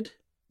underrated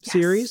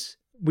series.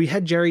 We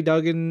had Jerry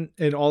Duggan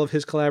and all of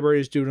his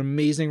collaborators do an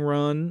amazing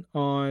run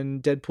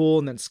on Deadpool,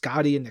 and then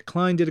Scotty and Nick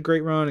Klein did a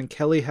great run, and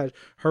Kelly had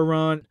her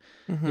run.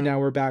 And now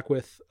we're back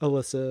with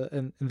Alyssa,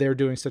 and they're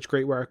doing such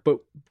great work. But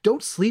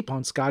don't sleep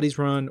on Scotty's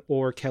run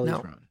or Kelly's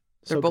run.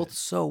 They're both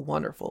so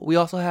wonderful. We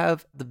also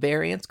have the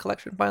Variants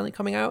collection finally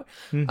coming out,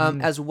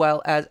 as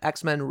well as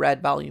X-Men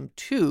Red Volume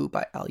 2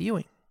 by Al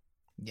Ewing.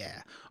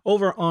 Yeah.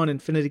 Over on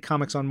Infinity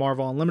Comics on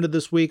Marvel Unlimited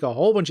this week, a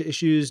whole bunch of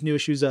issues, new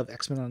issues of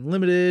X-Men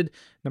Unlimited,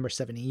 number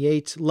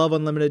 78, Love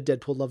Unlimited,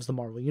 Deadpool Loves the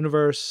Marvel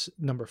Universe,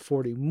 number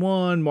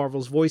 41,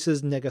 Marvel's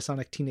Voices,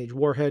 Negasonic Teenage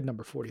Warhead,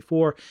 number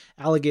 44,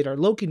 Alligator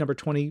Loki, number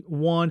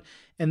 21,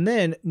 and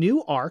then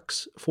new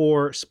arcs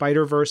for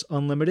Spider-Verse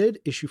Unlimited.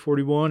 Issue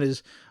 41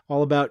 is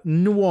all about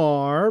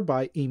Noir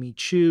by Amy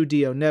Chu,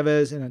 Dio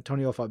Neves, and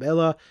Antonio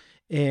Fabela.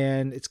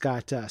 And it's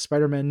got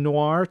Spider-Man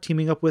Noir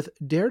teaming up with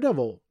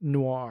Daredevil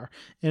Noir,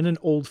 and an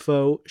old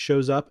foe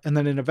shows up. And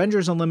then in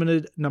Avengers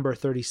Unlimited number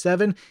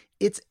 37,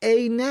 it's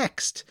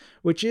A-Next,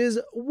 which is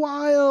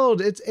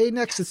wild. It's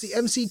A-Next. Yes. It's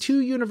the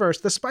MC2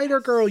 universe, the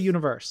Spider-Girl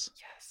universe.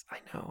 Yes, I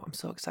know. I'm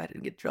so excited to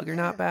get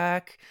Juggernaut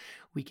back.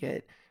 We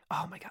get,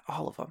 oh my God,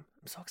 all of them.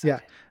 I'm so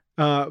excited.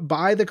 Yeah.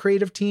 By the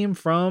creative team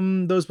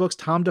from those books,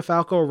 Tom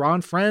DeFalco,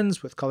 Ron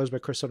Friends, with colors by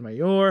Chris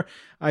Sotomayor.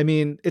 I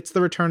mean, it's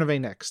the return of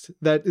A-Next.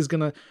 That is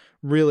going to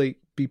really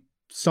be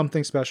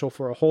something special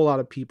for a whole lot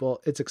of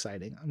people. It's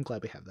exciting. I'm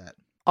glad we have that.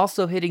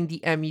 Also hitting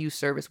the MU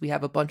service, we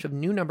have a bunch of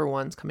new number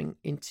 1s coming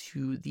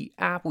into the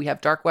app. We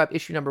have Dark Web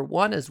issue number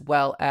 1, as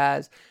well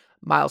as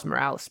Miles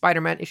Morales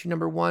Spider-Man issue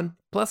number 1.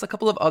 Plus a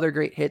couple of other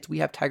great hits. We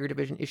have Tiger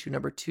Division issue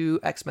number 2,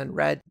 X-Men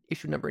Red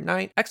issue number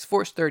 9,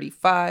 X-Force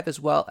 35,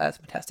 as well as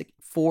Fantastic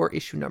Four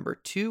issue number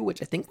 2,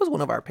 which I think was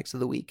one of our picks of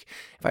the week,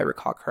 if I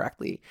recall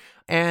correctly.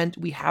 And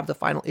we have the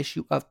final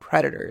issue of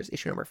Predators,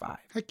 issue number 5.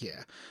 Heck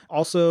yeah.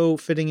 Also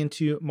fitting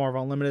into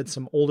Marvel Unlimited,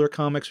 some older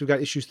comics. We've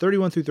got issues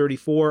 31 through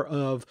 34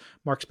 of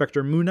Mark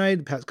Spector Moon Knight.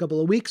 The past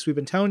couple of weeks, we've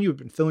been telling you, we've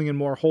been filling in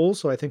more holes,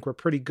 so I think we're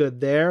pretty good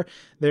there.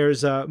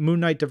 There's Moon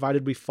Knight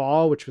Divided We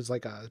Fall, which was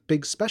like a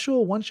big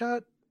special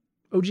one-shot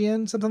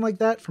OGN, something like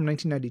that, from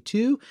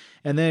 1992.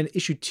 And then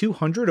issue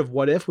 200 of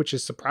What If, which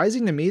is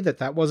surprising to me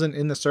that wasn't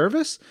in the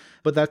service,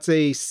 but that's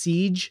a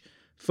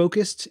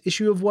Siege-focused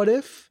issue of What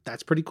If.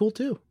 That's pretty cool,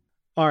 too.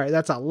 All right,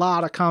 that's a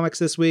lot of comics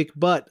this week,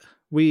 but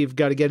we've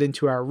got to get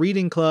into our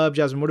reading club.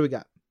 Jasmine, what do we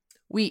got?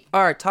 We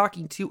are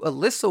talking to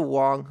Alyssa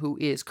Wong, who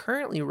is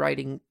currently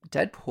writing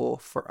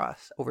Deadpool for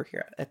us over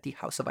here at the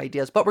House of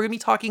Ideas. But we're going to be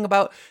talking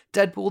about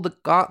Deadpool the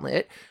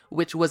Gauntlet,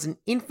 which was an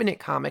Infinite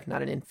comic,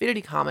 not an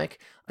Infinity comic,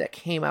 that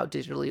came out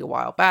digitally a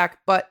while back.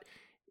 But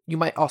you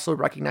might also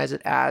recognize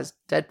it as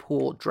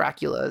Deadpool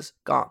Dracula's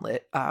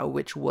Gauntlet,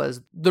 which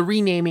was the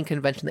renaming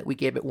convention that we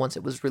gave it once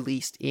it was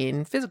released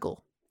in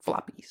physical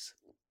floppies.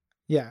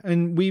 Yeah,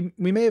 and we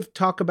may have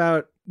talked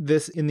about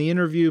this in the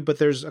interview, but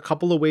there's a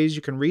couple of ways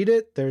you can read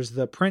it. There's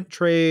the print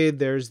trade,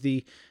 there's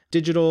the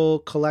digital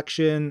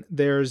collection,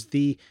 there's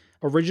the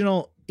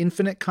original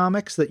Infinite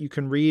comics that you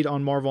can read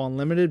on Marvel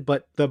Unlimited,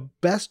 but the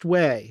best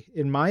way,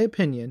 in my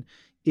opinion,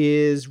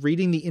 is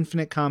reading the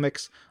Infinite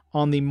comics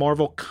on the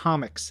Marvel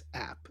Comics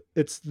app.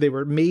 They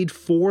were made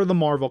for the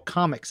Marvel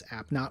Comics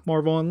app, not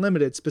Marvel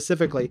Unlimited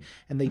specifically,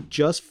 and they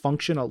just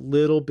function a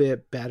little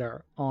bit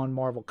better on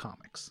Marvel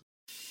Comics.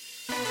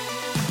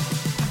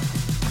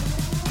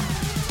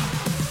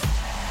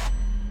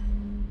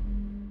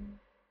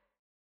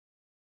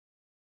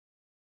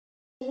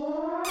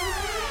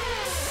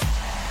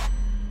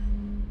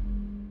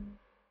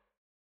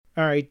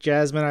 All right,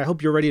 Jasmine, I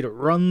hope you're ready to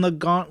run the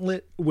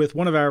gauntlet with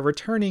one of our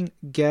returning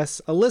guests,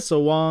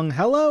 Alyssa Wong.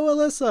 Hello,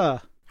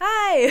 Alyssa.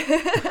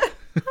 Hi.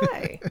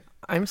 Hi.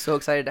 I'm so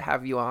excited to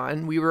have you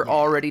on. We were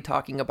already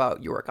talking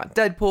about your work on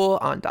Deadpool,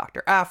 on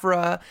Dr.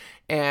 Aphra,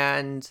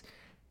 and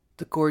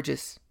the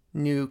gorgeous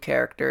new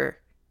character,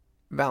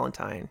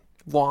 Valentine.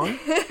 Wong?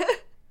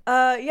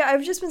 Yeah,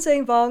 I've just been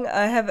saying Vong.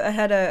 I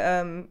had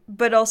a,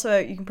 but also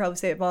you can probably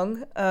say it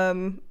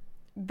Vong.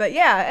 But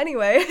yeah,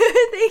 anyway,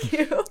 thank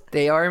you.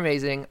 They are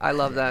amazing. I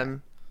love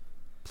them.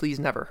 Please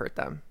never hurt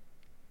them.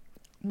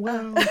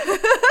 Well,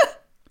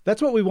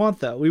 that's what we want,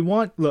 though.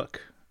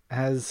 Look,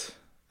 as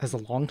a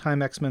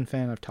longtime X-Men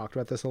fan, I've talked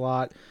about this a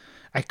lot.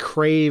 I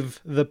crave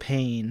the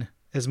pain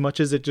as much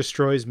as it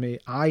destroys me.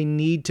 I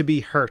need to be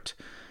hurt.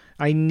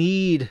 I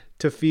need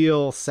to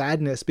feel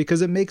sadness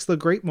because it makes the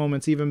great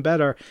moments even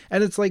better.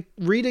 And it's like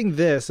reading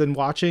this and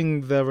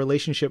watching the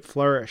relationship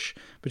flourish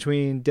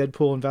between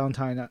Deadpool and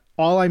Valentine.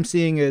 All I'm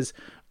seeing is,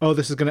 oh,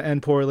 this is going to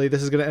end poorly.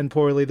 This is going to end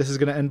poorly. This is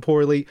going to end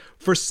poorly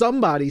for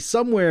somebody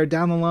somewhere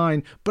down the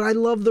line. But I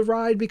love the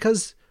ride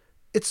because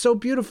it's so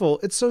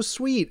beautiful. It's so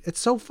sweet. It's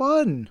so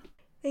fun.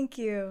 Thank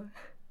you.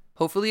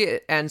 Hopefully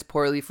it ends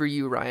poorly for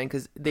you, Ryan,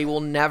 because they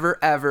will never,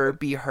 ever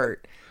be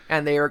hurt.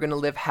 And they are going to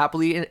live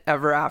happily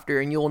ever after,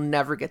 and you'll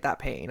never get that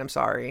pain. I'm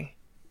sorry.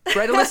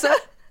 Right, Alyssa?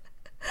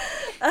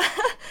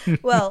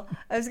 Well,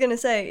 I was going to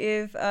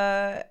say,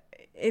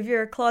 if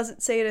you're a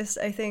closet sadist,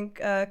 I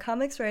think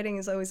comics writing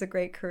is always a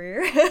great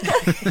career.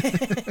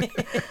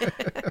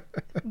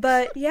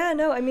 But yeah,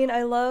 no, I mean,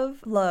 I love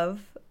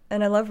love,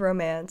 and I love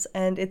romance,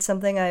 and it's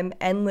something I'm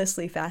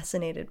endlessly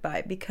fascinated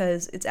by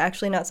because it's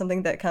actually not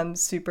something that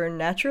comes super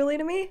naturally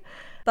to me.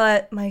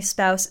 But my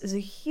spouse is a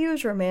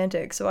huge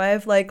romantic, so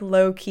I've like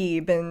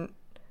low-key been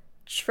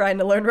trying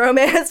to learn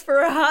romance for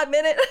a hot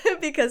minute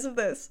because of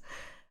this.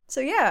 So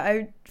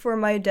yeah, for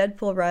my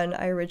Deadpool run,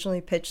 I originally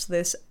pitched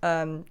this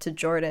to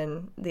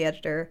Jordan, the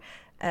editor,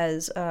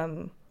 as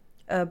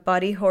a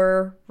body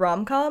horror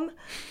rom-com.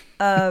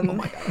 Oh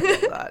my god, I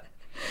love that.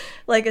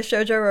 Like a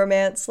shoujo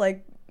romance,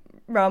 like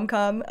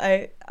rom-com.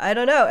 I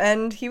don't know,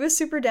 and he was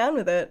super down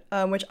with it,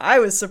 which I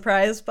was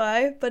surprised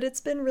by, but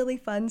it's been really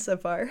fun so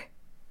far.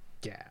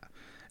 Yeah.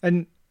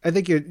 And I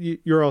think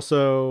you're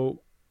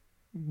also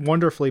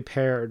wonderfully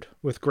paired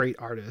with great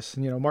artists.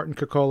 And, Martin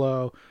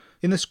Coccolo,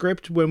 in the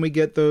script, when we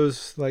get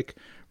those like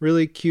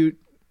really cute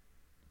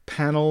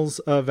panels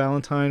of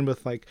Valentine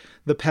with like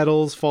the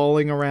petals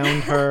falling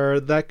around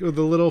her, the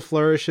little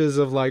flourishes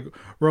of like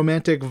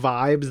romantic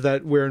vibes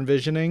that we're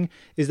envisioning,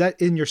 is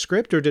that in your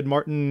script or did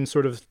Martin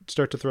sort of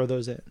start to throw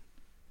those in?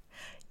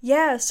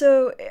 Yeah,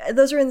 so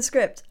those are in the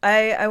script.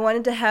 I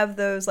wanted to have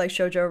those like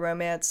shoujo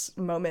romance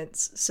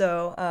moments.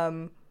 So,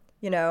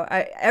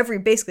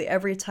 basically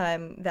every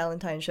time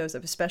Valentine shows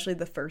up, especially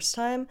the first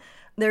time,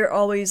 they're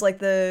always like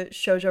the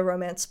shoujo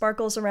romance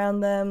sparkles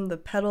around them, the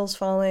petals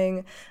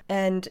falling,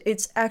 and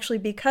it's actually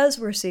because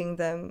we're seeing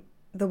them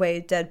the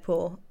way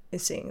Deadpool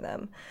is seeing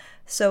them.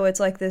 So it's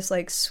like this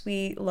like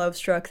sweet love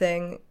struck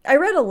thing. I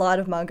read a lot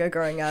of manga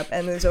growing up,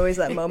 and there's always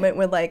that moment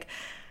when like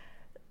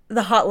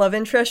the hot love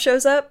interest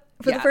shows up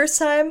for the first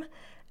time,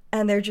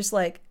 and they're just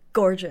like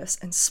gorgeous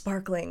and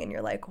sparkling, and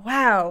you're like,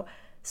 wow.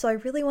 So I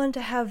really wanted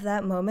to have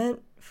that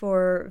moment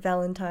for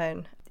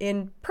Valentine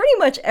in pretty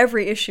much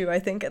every issue, I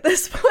think, at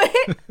this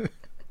point.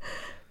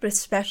 But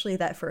especially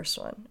that first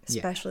one.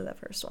 Especially that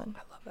first one.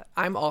 I love that.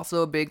 I'm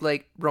also a big,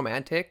 like,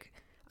 romantic.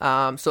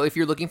 So if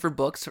you're looking for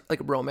books, like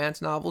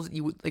romance novels,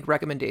 you would like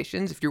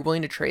recommendations, if you're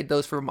willing to trade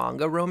those for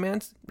manga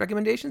romance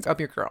recommendations, I'm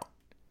your girl.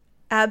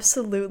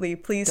 Absolutely.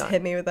 Please Done.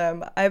 hit me with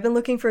them. I've been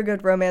looking for a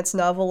good romance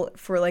novel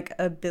for like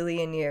a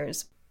billion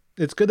years.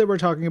 It's good that we're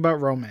talking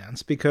about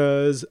romance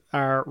because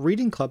our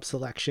reading club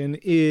selection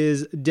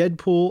is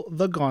Deadpool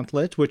the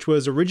Gauntlet, which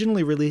was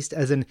originally released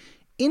as an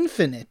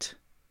Infinite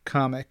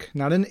comic,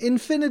 not an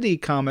Infinity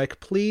comic.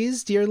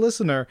 Please, dear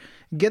listener,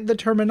 get the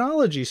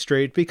terminology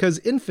straight because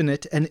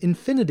Infinite and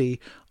Infinity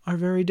are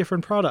very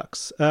different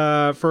products.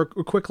 For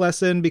a quick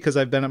lesson, because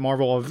I've been at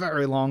Marvel a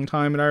very long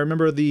time and I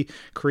remember the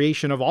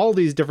creation of all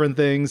these different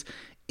things,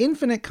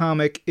 Infinite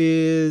comic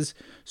is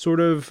sort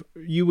of,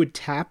 you would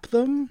tap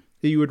them,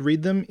 you would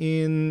read them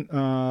in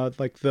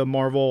like the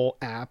Marvel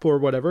app or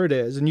whatever it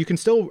is. And you can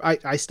still,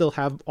 I still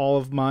have all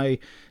of my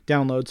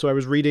downloads. So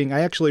I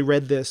actually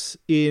read this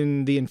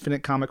in the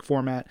Infinite comic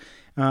format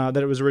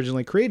that it was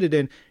originally created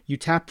in. You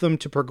tap them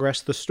to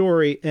progress the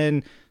story,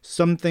 and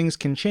some things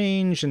can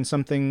change, and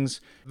some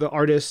things, the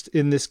artist,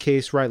 in this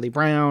case, Riley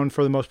Brown,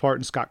 for the most part,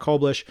 and Scott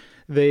Koblish,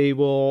 they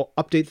will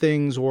update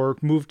things or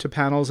move to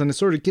panels, and it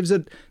sort of gives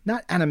it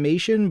not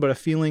animation, but a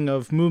feeling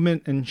of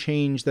movement and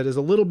change that is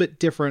a little bit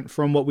different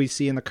from what we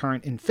see in the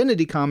current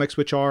Infinity comics,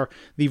 which are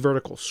the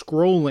vertical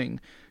scrolling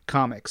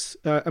comics.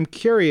 I'm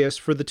curious,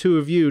 for the two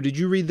of you, did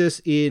you read this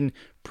in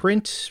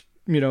print,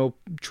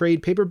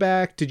 trade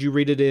paperback? Did you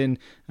read it in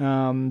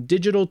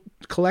digital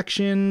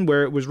collection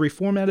where it was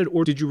reformatted,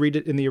 or did you read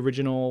it in the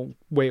original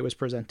way it was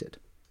presented?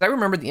 I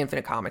remember the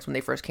Infinite comics when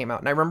they first came out,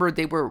 and I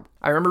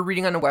remember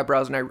reading on a web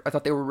browser, and I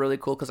thought they were really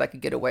cool because I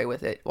could get away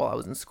with it while I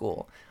was in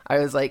school. I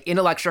was like in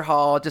a lecture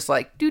hall, just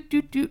like doot,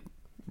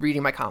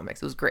 reading my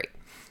comics. It was great.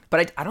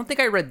 But I don't think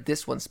I read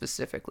this one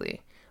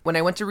specifically. When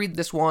I went to read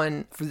this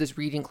one for this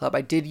reading club,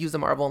 I did use the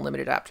Marvel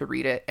Unlimited app to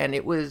read it, and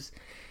it was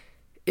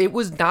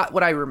not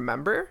what I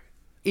remember.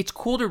 It's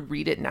cool to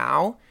read it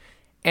now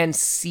and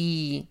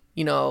see,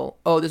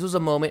 this was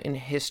a moment in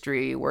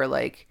history where,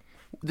 like,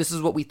 this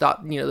is what we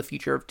thought, the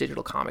future of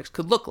digital comics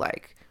could look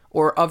like,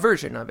 or a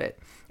version of it.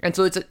 And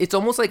so it's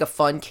almost like a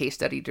fun case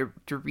study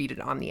to read it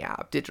on the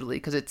app digitally,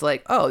 because it's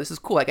like, oh, this is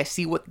cool. Like, I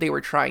see what they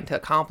were trying to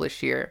accomplish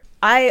here.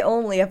 I've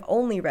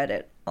only read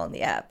it on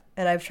the app,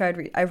 and I've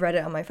read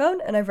it on my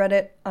phone, and I've read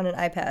it on an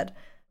iPad,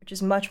 which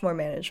is much more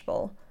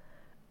manageable.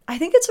 I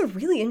think it's a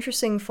really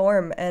interesting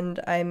form,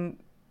 and I'm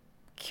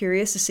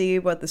curious to see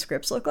what the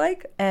scripts look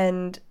like,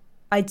 and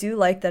I do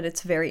like that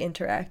it's very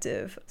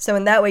interactive. So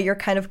in that way, you're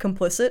kind of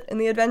complicit in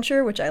the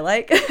adventure, which I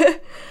like.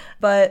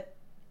 But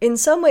in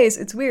some ways,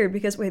 it's weird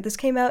because, wait, this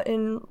came out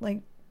in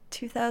like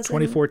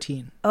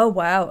 2014. Oh,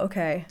 wow.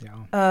 Okay.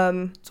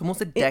 Yeah. It's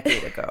almost a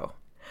decade ago.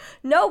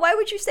 No, why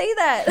would you say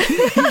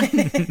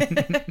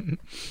that?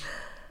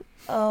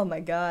 Oh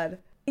my God.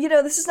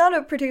 This is not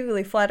a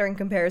particularly flattering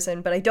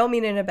comparison, but I don't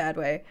mean it in a bad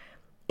way.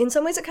 In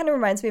some ways, it kind of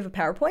reminds me of a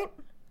PowerPoint.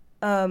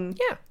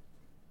 Yeah.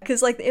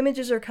 Because, like, the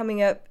images are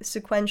coming up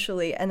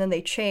sequentially, and then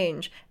they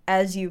change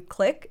as you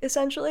click,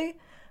 essentially.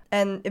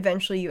 And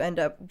eventually you end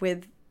up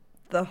with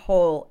the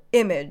whole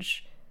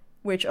image,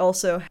 which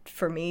also,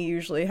 for me,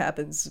 usually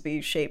happens to be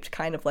shaped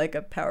kind of like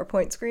a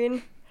PowerPoint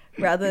screen,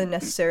 rather than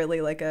necessarily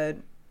like a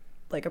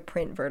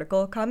print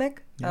vertical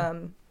comic. Yeah.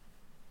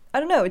 I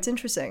don't know. It's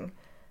interesting.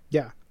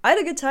 Yeah. I had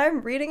a good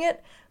time reading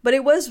it, but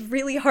it was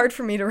really hard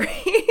for me to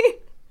read.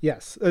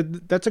 Yes,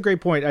 that's a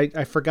great point.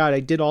 I forgot.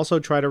 I did also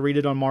try to read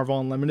it on Marvel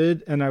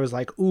Unlimited, and I was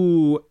like,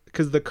 ooh,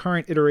 because the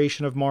current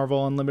iteration of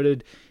Marvel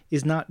Unlimited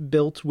is not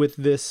built with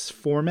this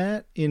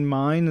format in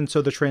mind, and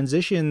so the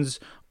transitions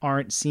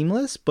aren't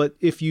seamless. But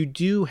if you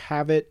do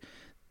have it,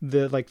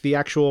 the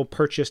actual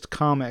purchased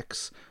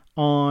comics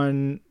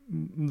on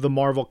the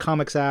Marvel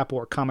Comics app,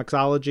 or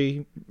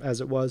Comixology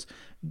as it was,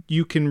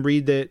 you can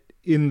read it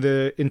in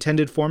the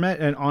intended format,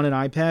 and on an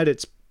iPad,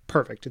 it's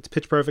perfect. It's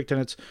pitch perfect,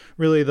 and it's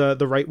really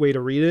the right way to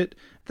read it.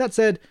 That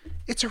said,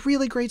 it's a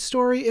really great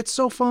story. It's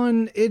so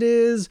fun. It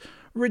is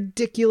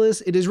ridiculous.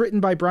 It is written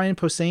by Brian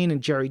Posehn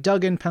and Jerry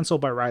Duggan,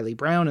 penciled by Riley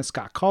Brown and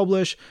Scott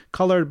Koblish,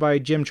 colored by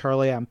Jim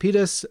Charlie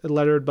Ampitas,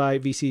 lettered by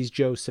VC's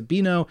Joe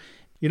Sabino.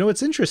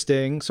 It's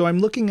interesting. So I'm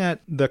looking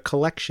at the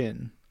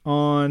collection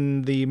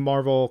on the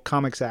Marvel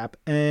Comics app,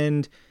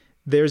 and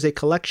there's a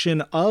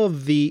collection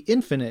of the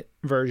Infinite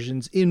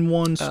versions in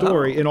one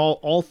story, in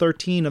all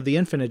 13 of the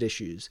Infinite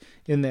issues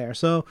in there.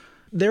 So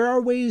there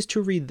are ways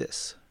to read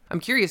this.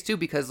 I'm curious too,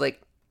 because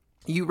like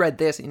you read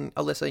this, and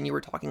Alyssa, and you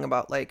were talking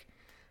about like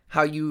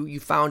how you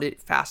found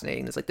it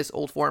fascinating. It's like this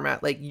old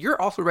format. Like, you're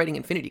also writing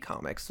Infinity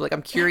comics. So like,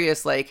 I'm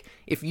curious, like,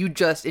 if you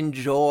just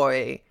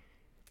enjoy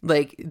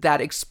like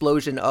that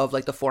explosion of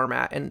like the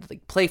format and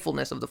like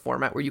playfulness of the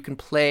format where you can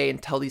play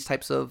and tell these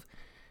types of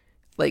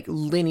like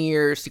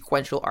linear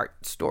sequential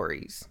art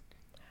stories.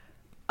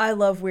 I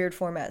love weird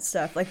format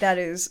stuff. Like, that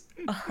is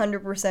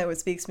 100% what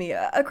speaks to me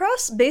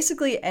across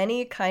basically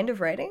any kind of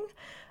writing.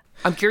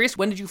 I'm curious,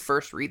 when did you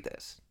first read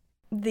this?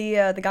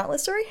 The Gauntlet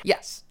story?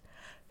 Yes.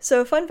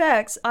 So, fun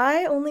facts,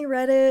 I only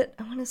read it,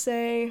 I want to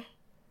say,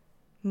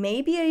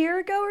 maybe a year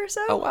ago or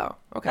so. Oh, wow.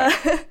 Okay.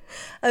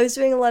 I was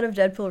doing a lot of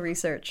Deadpool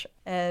research.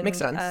 And makes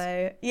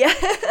sense. Yeah.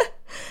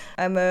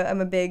 I'm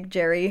a big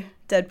Jerry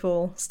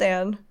Deadpool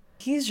stan.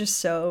 He's just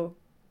so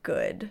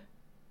good.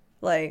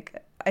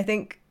 Like, I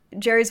think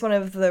Jerry's one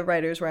of the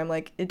writers where I'm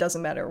like, it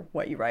doesn't matter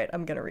what you write,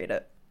 I'm gonna read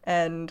it.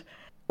 And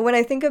when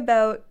I think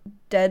about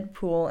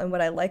Deadpool and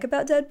what I like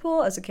about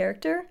Deadpool as a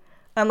character,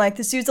 I'm like,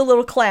 this dude's a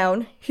little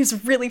clown.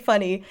 He's really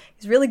funny.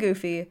 He's really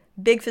goofy.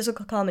 Big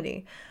physical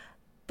comedy.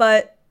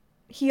 But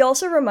he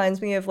also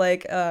reminds me of,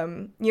 like,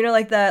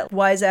 like that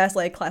wise-ass,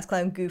 like, class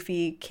clown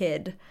goofy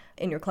kid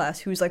in your class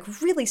who's,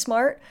 like, really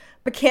smart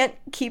but can't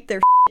keep their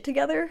shit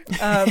together.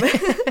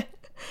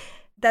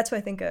 That's what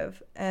I think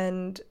of.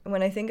 And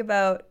when I think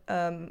about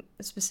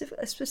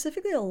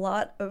specifically a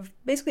lot of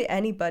basically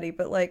anybody,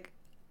 but, like,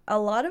 a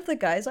lot of the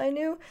guys I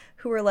knew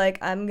who were like,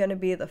 I'm going to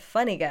be the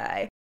funny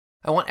guy.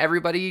 I want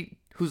everybody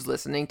who's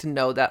listening to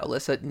know that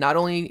Alyssa not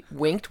only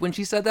winked when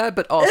she said that,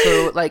 but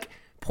also, like,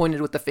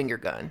 pointed with the finger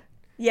gun.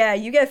 Yeah,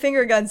 you get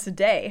finger guns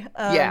today.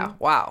 Yeah,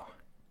 wow.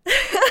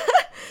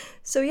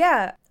 So,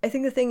 yeah, I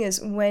think the thing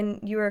is, when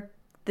you're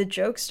the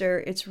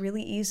jokester, it's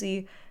really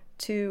easy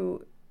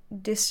to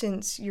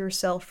distance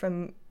yourself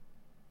from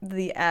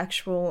the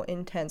actual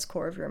intense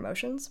core of your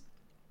emotions.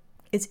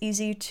 It's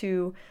easy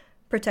to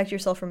protect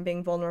yourself from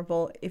being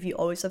vulnerable if you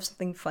always have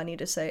something funny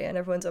to say and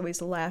everyone's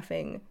always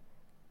laughing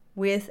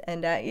with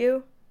and at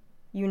you.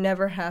 You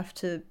never have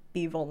to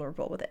be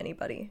vulnerable with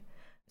anybody.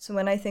 So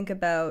when I think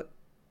about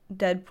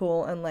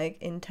Deadpool and, like,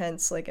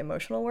 intense, like,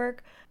 emotional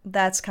work,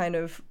 that's kind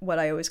of what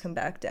I always come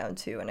back down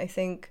to. And I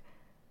think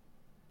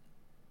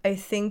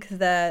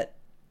that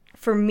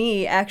for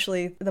me,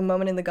 actually, the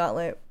moment in the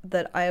Gauntlet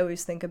that I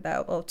always think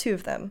about, well, two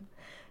of them.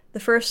 The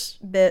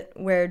first bit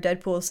where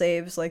Deadpool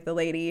saves, like, the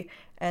lady,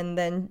 and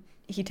then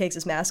he takes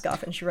his mask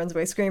off and she runs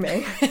away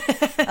screaming.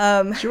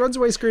 She runs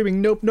away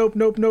screaming, nope, nope,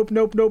 nope, nope,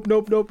 nope, nope,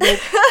 nope, nope, nope.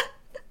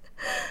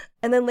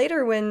 And then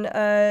later when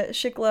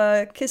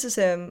Shikla kisses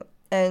him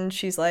and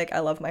she's like, I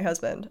love my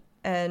husband.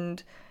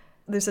 And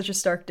there's such a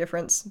stark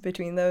difference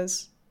between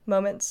those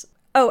moments.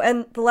 Oh,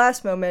 and the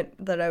last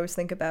moment that I always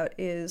think about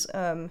is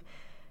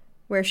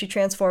where she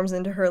transforms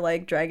into her,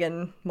 like,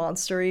 dragon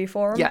monster-y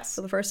form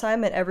for the first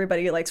time, and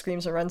everybody, like,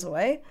 screams and runs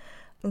away,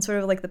 and sort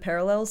of, like, the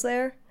parallels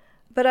there.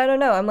 But I don't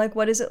know, I'm like,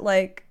 what is it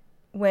like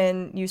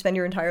when you spend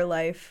your entire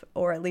life,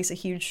 or at least a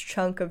huge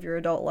chunk of your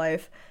adult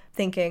life,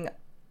 thinking,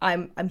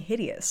 I'm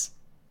hideous.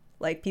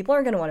 Like, people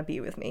aren't going to want to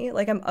be with me.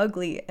 Like, I'm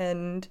ugly,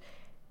 and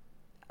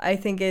I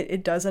think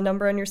it does a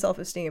number on your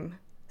self-esteem.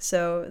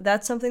 So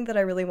that's something that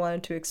I really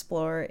wanted to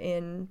explore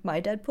in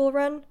my Deadpool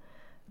run.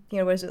 You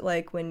know, what is it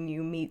like when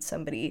you meet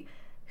somebody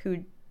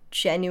who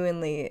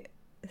genuinely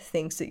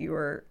thinks that you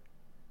are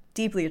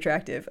deeply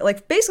attractive,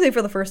 like, basically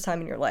for the first time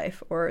in your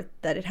life, or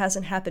that it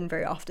hasn't happened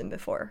very often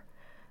before?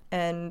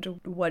 And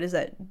what does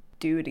that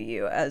do to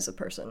you as a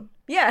person?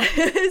 Yeah,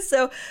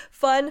 so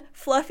fun,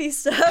 fluffy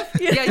stuff.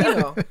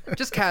 Yeah,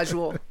 just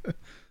casual.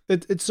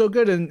 It's so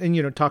good.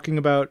 And talking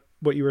about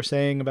what you were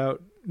saying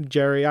about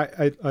Jerry,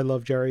 I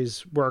love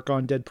Jerry's work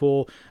on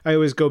Deadpool. I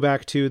always go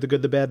back to The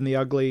Good, the Bad, and the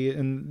Ugly,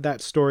 and that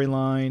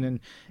storyline,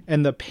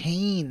 and the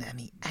pain and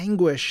the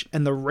anguish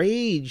and the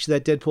rage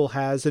that Deadpool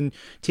has, and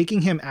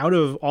taking him out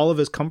of all of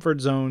his comfort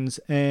zones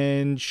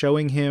and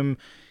showing him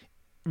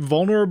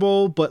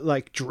vulnerable but,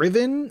 like,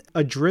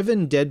 a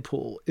driven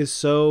Deadpool is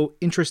so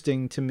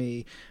interesting to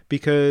me,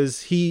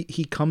 because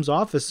he comes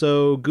off as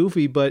so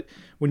goofy, but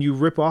when you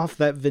rip off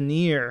that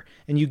veneer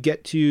and you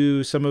get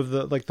to some of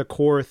the, like, the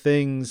core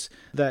things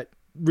that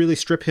really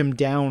strip him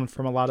down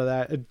from a lot of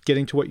that,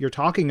 getting to what you're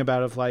talking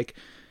about of, like,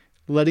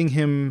 letting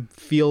him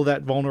feel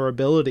that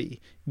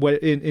vulnerability, what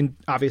in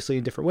obviously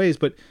in different ways,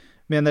 but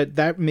man,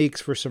 that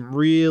makes for some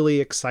really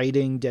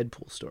exciting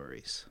Deadpool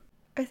stories.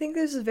 I think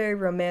there's a very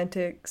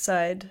romantic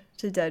side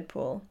to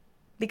Deadpool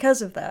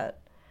because of that.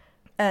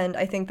 And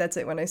I think that's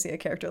it when I see a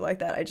character like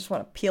that. I just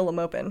want to peel them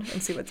open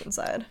and see what's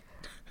inside.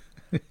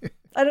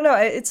 I don't know.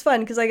 It's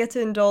fun because I get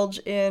to indulge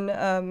in,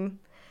 I was going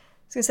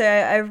to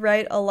say, I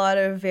write a lot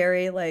of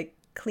very, like,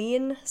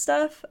 clean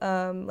stuff.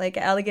 Like,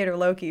 Alligator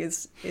Loki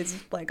is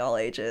like, all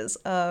ages.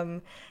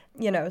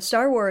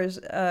 Star Wars,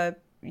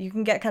 you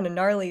can get kind of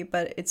gnarly,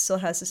 but it still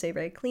has to stay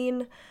very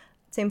clean.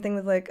 Same thing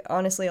with, like,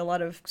 honestly, a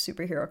lot of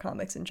superhero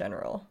comics in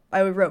general.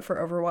 I wrote for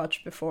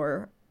Overwatch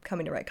before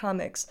coming to write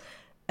comics,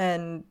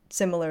 and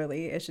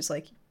similarly, it's just,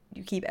 like,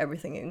 you keep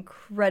everything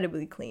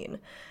incredibly clean.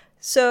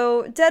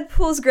 So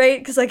Deadpool's great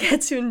because I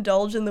get to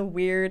indulge in the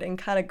weird and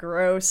kind of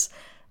gross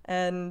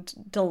and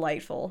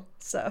delightful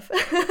stuff.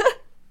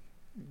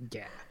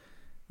 Yeah.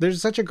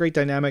 There's such a great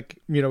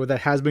dynamic, that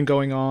has been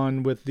going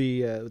on with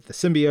the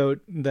symbiote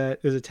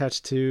that is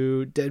attached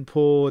to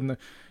Deadpool, and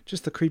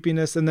just the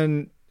creepiness, and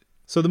then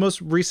so the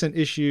most recent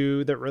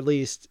issue that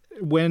released,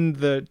 when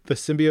the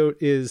symbiote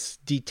is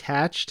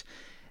detached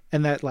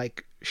and that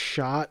like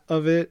shot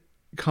of it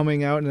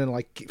coming out and then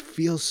like it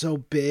feels so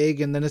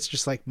big and then it's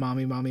just like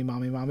mommy.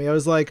 I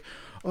was like,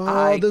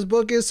 oh, this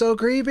book is so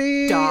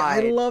creepy.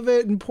 Died. I love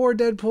it. And poor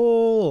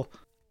Deadpool.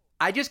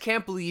 I just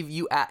can't believe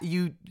you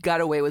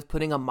got away with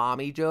putting a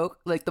mommy joke,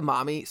 like the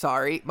mommy,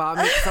 sorry.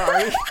 Like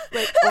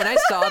when I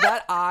saw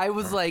that, I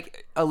was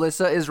like,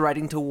 Alyssa is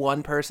writing to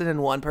one person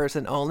and one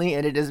person only,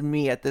 and it is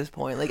me at this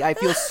point. Like I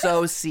feel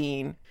so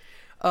seen.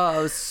 Oh,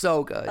 it was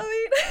so good. I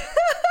mean,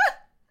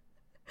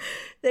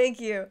 thank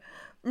you.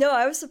 No,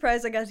 I was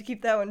surprised I got to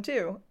keep that one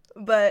too,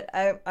 but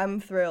I'm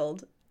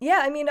thrilled.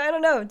 Yeah, I mean, I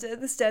don't know.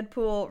 This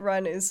Deadpool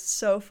run is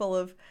so full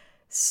of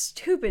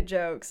stupid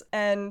jokes,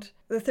 and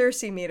the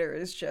thirsty meter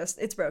is just,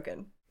 it's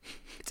broken.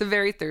 It's a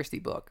very thirsty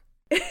book.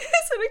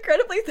 It's an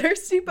incredibly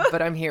thirsty book.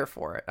 But I'm here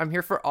for it. I'm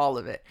here for all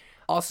of it.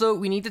 Also,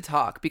 we need to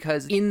talk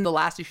because in the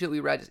last issue that we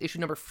read, issue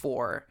number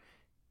 4,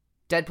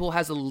 Deadpool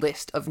has a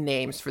list of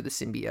names for the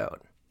symbiote.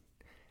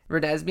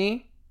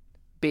 Renesmee,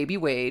 Baby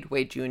Wade,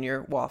 Wade Jr.,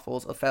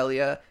 Waffles,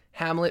 Ophelia,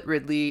 Hamlet,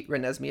 Ridley,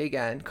 Renesmee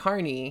again,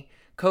 Carney,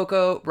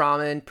 Coco,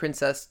 Ramen,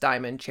 Princess,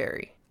 Diamond,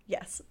 Cherry.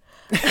 Yes.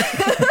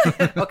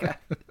 Okay.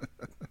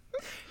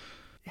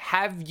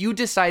 Have you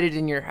decided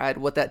in your head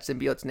what that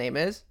symbiote's name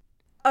is?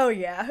 Oh,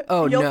 yeah.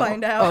 Oh, You'll no.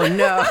 find out. Oh,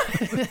 no.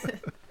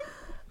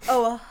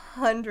 Oh,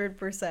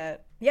 100%.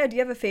 Yeah, do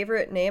you have a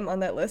favorite name on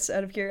that list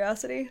out of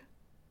curiosity?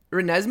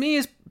 Renesmee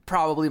is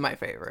probably my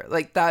favorite.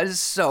 Like, that is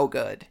so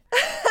good.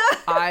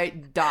 I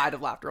died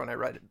of laughter when I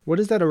read it. What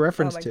is that a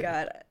reference to? Oh my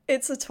god.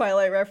 It's a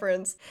Twilight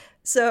reference.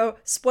 So,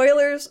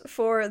 spoilers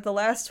for the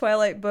last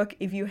Twilight book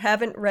if you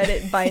haven't read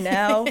it by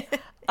now,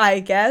 I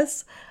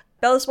guess.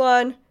 Bella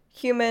Swan,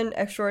 human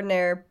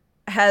extraordinaire,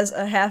 has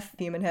a half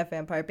human, half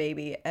vampire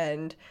baby,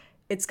 and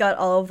it's got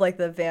all of like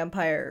the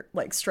vampire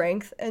like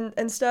strength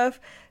and stuff.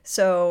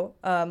 So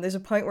there's a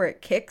point where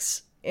it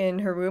kicks in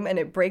her womb and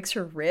it breaks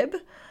her rib.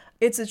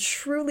 It's a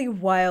truly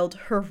wild,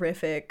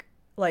 horrific,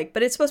 like,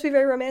 but it's supposed to be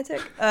very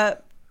romantic.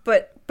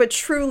 But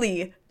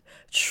truly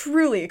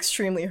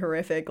extremely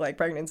horrific like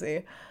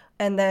pregnancy.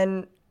 And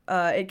then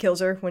it kills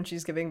her when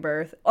she's giving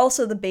birth.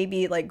 Also, the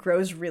baby like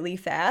grows really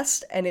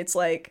fast, and it's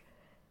like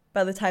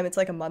by the time it's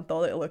like a month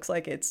old, it looks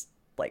like it's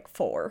like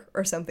 4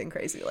 or something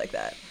crazy like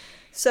that.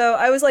 So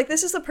I was like,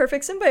 this is the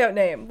perfect symbiote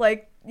name.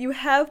 Like, you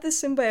have the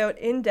symbiote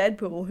in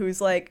Deadpool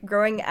who's like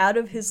growing out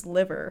of his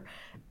liver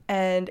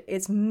and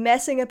it's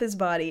messing up his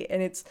body,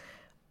 and it's,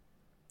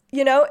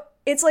 you know,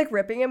 it's like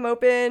ripping him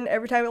open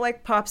every time it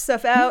like pops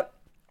stuff out.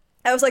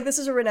 I was like, this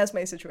is a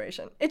Renesmee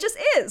situation. It just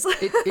is.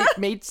 It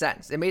made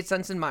sense. It made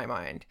sense in my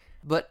mind.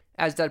 But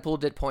as Deadpool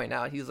did point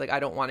out, he's like, I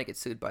don't want to get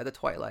sued by the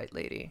Twilight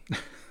lady.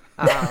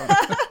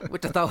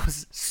 Which I thought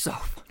was so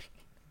funny.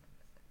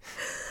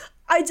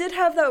 I did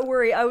have that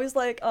worry. I was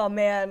like, oh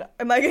man,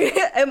 am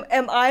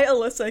I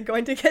Alyssa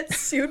going to get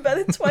sued by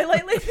the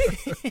Twilight lady?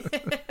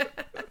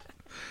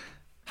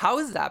 How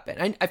has that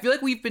been? I feel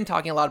like we've been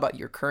talking a lot about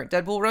your current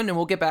Deadpool run, and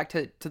we'll get back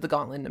to the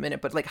Gauntlet in a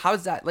minute, but like,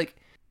 how's that? Like,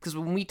 because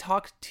when we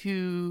talked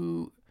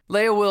to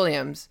Leah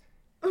Williams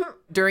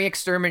during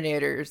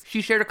Exterminators,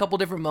 she shared a couple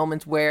different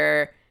moments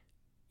where,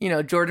 you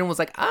know, Jordan was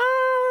like, I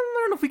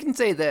don't know if we can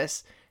say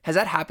this. Has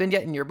that happened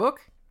yet in your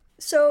book?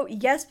 So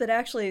yes, but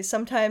actually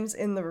sometimes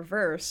in the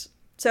reverse.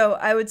 So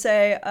I would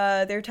say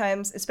there are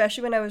times,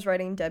 especially when I was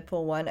writing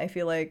Deadpool 1, I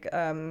feel like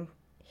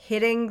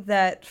hitting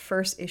that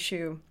first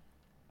issue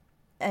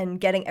and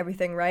getting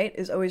everything right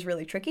is always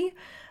really tricky.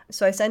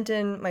 So I sent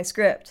in my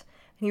script,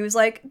 and he was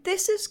like,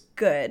 this is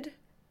good.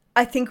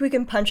 I think we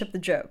can punch up the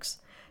jokes.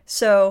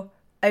 So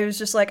I was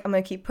just like, I'm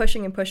going to keep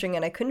pushing and pushing,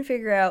 and I couldn't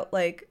figure out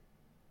like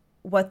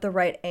what the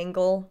right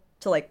angle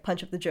to like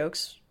punch up the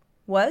jokes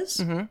was.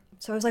 Mm-hmm.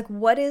 So I was like,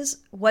 what is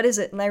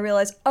it? And I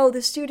realized, oh,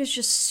 this dude is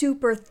just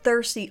super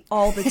thirsty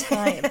all the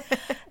time.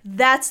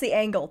 That's the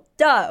angle.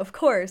 Duh, of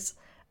course.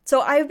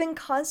 So I've been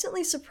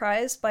constantly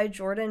surprised by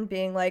Jordan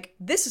being like,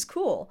 this is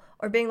cool.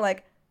 Or being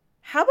like,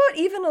 how about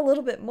even a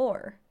little bit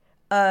more?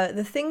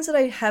 The things that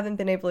I haven't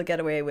been able to get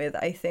away with,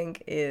 I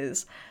think,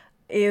 is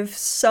if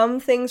some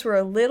things were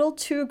a little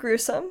too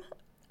gruesome,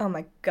 oh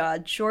my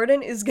god,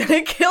 Jordan is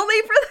gonna kill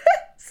me for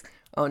this.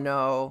 Oh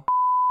no.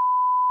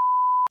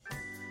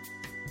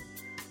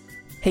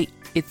 Hey,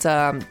 it's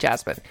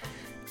Jasmine.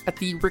 At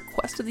the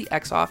request of the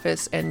X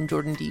Office and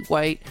Jordan D.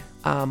 White,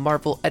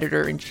 Marvel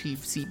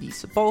Editor-in-Chief C.B.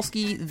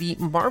 Cebulski, the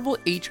Marvel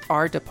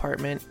HR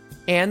department,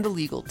 and the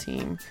legal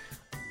team,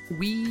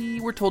 we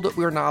were told that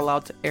we were not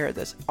allowed to air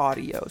this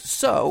audio.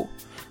 So,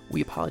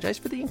 we apologize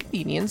for the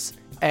inconvenience.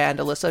 And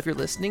Alyssa, if you're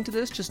listening to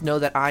this, just know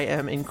that I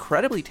am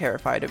incredibly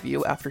terrified of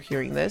you after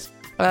hearing this.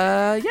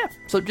 Yeah,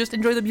 so just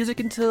enjoy the music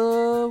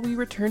until we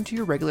return to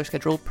your regular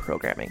scheduled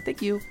programming.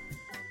 Thank you.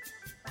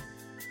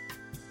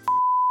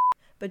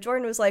 But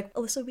Jordan was like,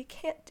 Alyssa, we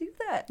can't do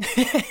that.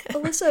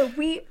 Alyssa,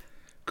 we...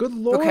 Good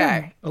Lord.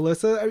 Okay.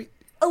 Alyssa,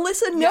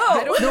 Alyssa, no. Yeah,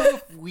 I don't know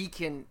if we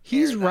can...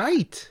 He's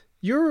right.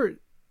 You're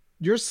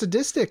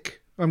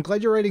sadistic. I'm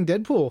glad you're writing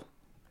Deadpool.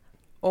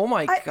 Oh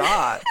my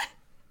god.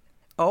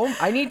 Oh,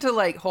 I need to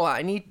like, hold on.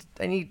 I need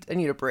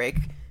a break.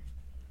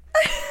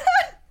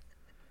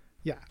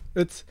 Yeah,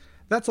 it's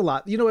That's a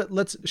lot. You know what?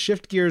 Let's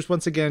shift gears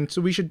once again.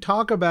 So we should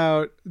talk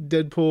about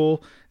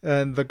Deadpool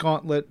and the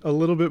Gauntlet a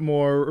little bit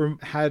more.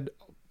 Had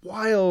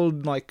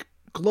wild, like,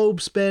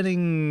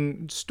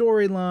 globe-spanning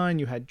storyline.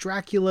 You had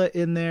Dracula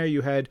in there.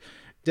 You had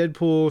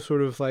Deadpool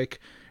sort of like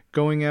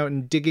going out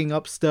and digging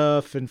up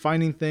stuff and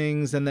finding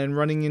things, and then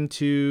running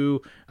into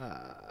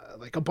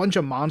like a bunch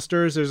of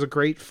monsters. There's a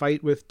great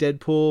fight with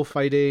Deadpool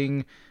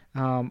fighting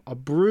a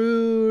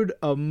brood,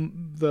 a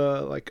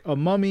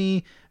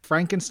mummy,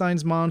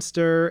 Frankenstein's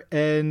monster,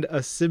 and a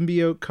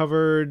symbiote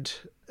covered,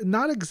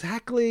 not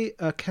exactly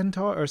a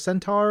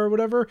centaur or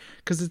whatever,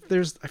 because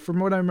there's, from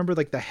what I remember,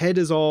 like the head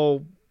is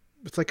all,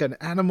 it's like an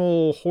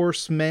animal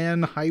horse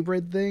man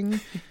hybrid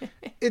thing.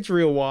 It's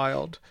real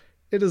wild.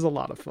 It is a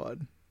lot of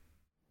fun.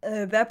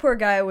 That poor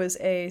guy was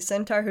a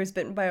centaur who's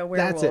bitten by a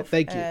werewolf. That's it.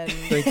 Thank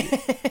you.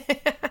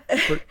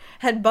 Thank you.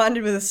 Had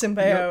bonded with a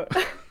symbiote.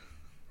 Yep.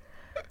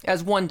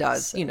 As one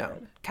does, so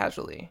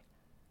casually.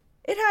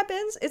 It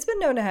happens. It's been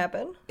known to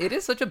happen. It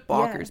is such a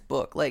bonkers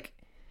book. Like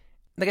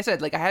I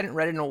said, like I hadn't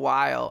read it in a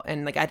while,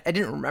 and like I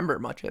didn't remember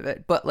much of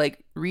it. But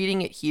like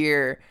reading it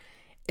here,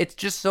 it's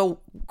just so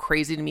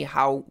crazy to me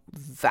how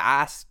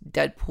vast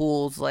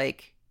Deadpool's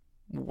like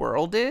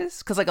world is.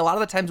 Because like a lot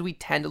of the times we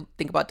tend to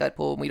think about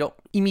Deadpool and we don't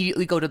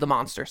immediately go to the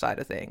monster side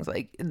of things.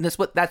 Like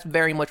that's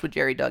very much what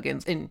Jerry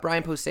Duggan's and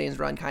Brian Posehn's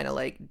run kind of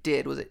like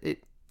did, was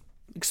it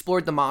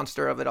explored the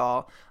monster of it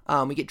all.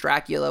 We get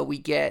Dracula, we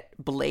get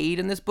Blade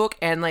in this book,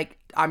 and like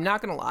I'm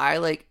not gonna lie,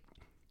 like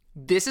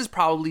this is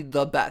probably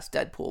the best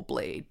Deadpool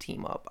Blade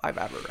team up I've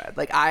ever read.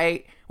 Like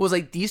I was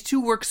like, these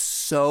two work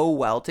so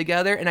well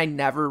together, and I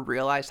never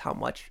realized how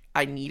much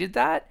I needed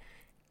that.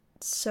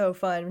 So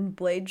fun. When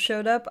Blade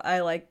showed up, I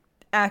like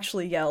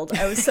actually yelled.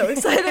 I was so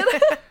excited.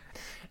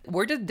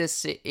 Where did this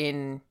sit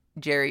in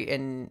Jerry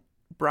and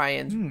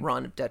Brian's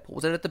run of Deadpool?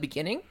 Was it at the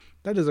beginning?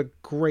 That is a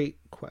great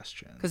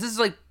question. Because this is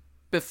like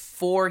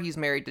before he's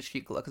married to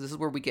Shikla, because this is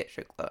where we get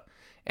Shikla.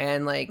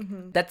 And like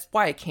that's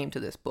why I came to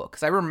this book,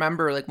 because I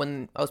remember like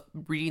when I was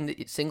reading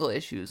the single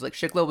issues, like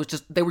Shikla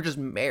was they were just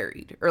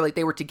married, or like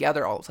they were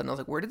together all of a sudden. I was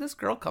like, where did this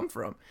girl come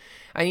from?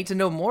 I need to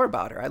know more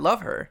about her. I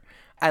love her.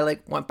 I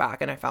like went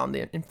back and I found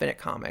the Infinite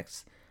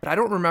Comics, but I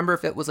don't remember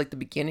if it was like the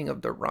beginning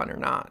of the run or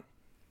not.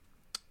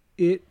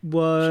 It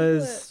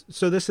was,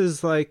 so this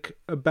is like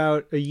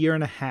about a year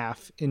and a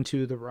half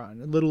into the run,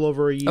 a little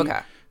over a year. Okay.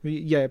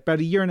 Yeah, about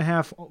a year and a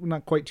half,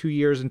 not quite 2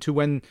 years into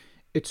when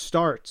it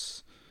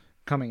starts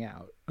coming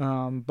out.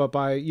 But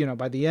by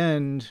the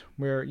end,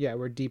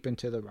 we're deep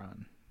into the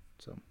run.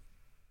 So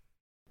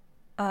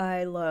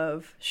I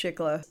love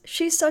Shikla.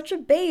 She's such a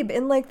babe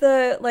in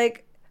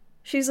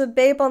she's a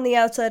babe on the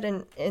outside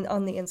and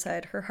on the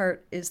inside. Her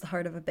heart is the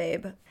heart of a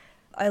babe.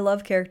 I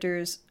love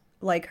characters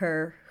like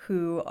her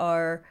who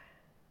are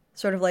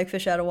sort of like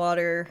fish out of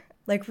water,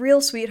 like real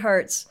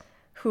sweethearts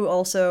who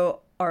also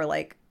are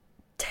like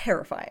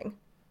terrifying.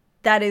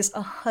 That is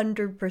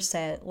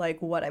 100% like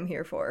what I'm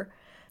here for.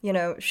 You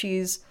know,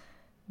 she's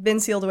been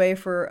sealed away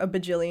for a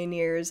bajillion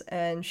years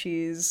and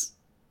she's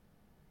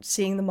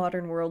seeing the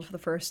modern world for the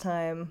first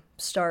time,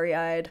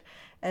 starry-eyed,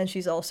 and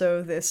she's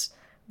also this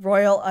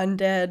royal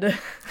undead,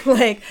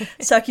 like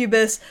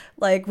succubus,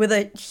 like with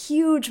a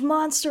huge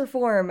monster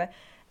form.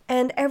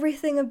 And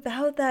everything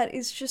about that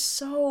is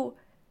just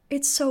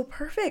it's so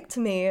perfect to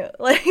me.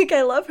 Like,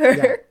 I love her.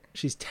 Yeah.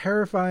 She's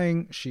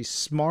terrifying. She's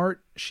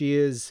smart. She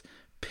is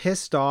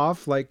pissed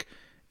off. Like,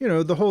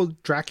 the whole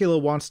Dracula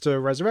wants to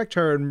resurrect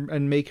her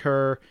and make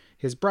her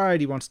his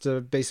bride. He wants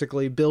to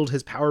basically build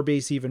his power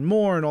base even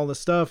more and all this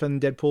stuff.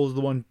 And Deadpool is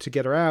the one to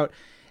get her out.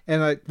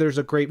 And there's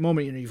a great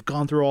moment, you've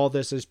gone through all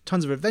this, there's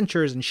tons of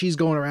adventures, and she's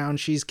going around,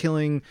 she's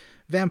killing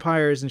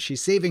vampires, and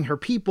she's saving her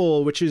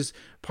people, which is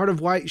part of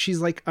why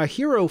she's like a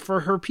hero for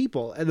her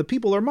people. And the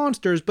people are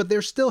monsters, but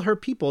they're still her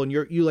people, and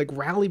you like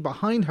rally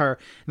behind her.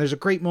 And there's a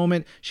great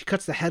moment, she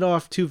cuts the head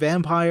off 2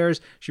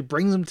 vampires, she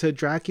brings them to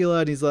Dracula,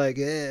 and he's like,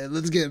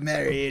 let's get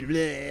married.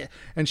 Bleh.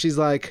 And she's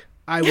like,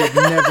 I would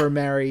never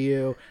marry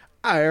you.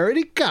 I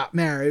already got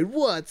married.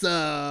 What's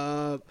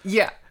up?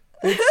 Yeah.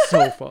 It's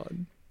so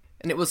fun.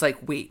 And it was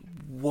like, wait,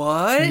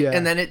 what? Yeah.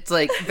 And then it's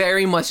like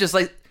very much just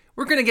like,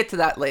 we're going to get to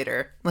that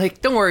later.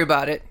 Like, don't worry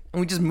about it. And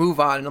we just move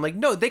on. And I'm like,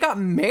 no, they got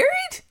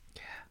married?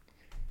 Yeah.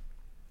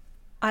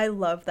 I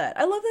love that.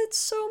 I love that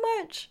so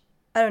much.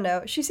 I don't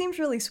know. She seems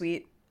really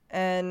sweet.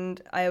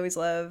 And I always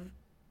love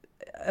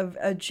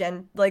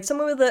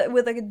someone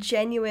with a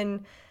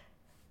genuine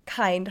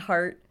kind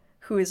heart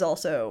who is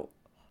also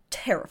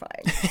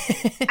terrifying.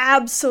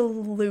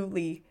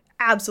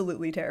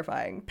 Absolutely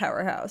terrifying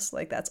powerhouse.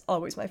 Like, that's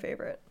always my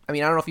favorite. I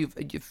mean, I don't know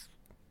if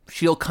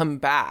she'll come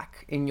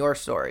back in your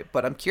story,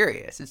 but I'm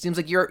curious. It seems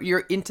like you're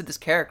into this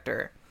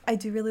character. I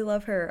do really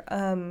love her.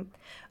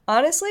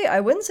 Honestly, I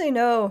wouldn't say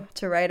no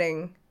to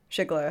writing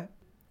Shikla.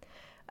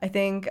 I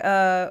think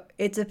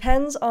it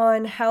depends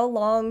on how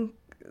long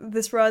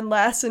this run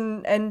lasts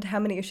and how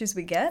many issues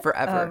we get.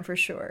 Forever. For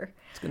sure.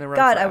 It's gonna run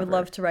God, forever.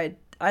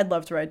 I'd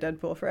love to write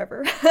Deadpool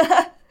forever.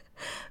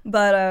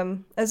 But I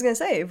was going to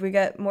say, if we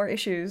get more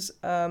issues,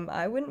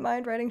 I wouldn't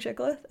mind writing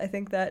Shikla. I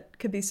think that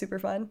could be super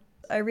fun.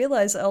 I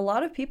realized a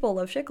lot of people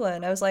love Shikla,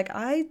 and I was like,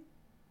 I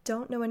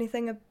don't know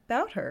anything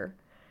about her.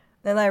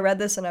 And I read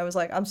this and I was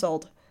like, I'm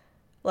sold.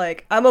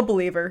 Like, I'm a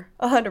believer,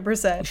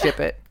 100%. Ship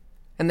it.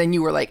 And then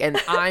you were like, and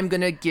I'm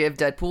going to give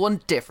Deadpool a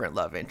different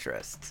love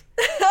interest.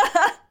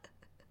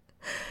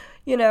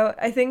 You know,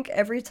 I think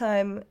every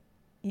time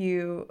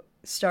you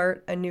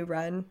start a new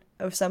run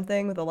of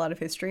something with a lot of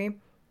history,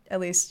 at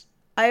least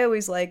I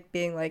always like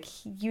being like,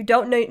 you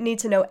don't need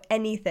to know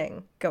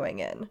anything going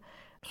in.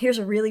 Here's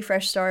a really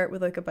fresh start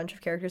with like a bunch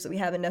of characters that we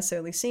haven't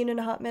necessarily seen in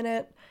a hot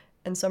minute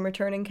and some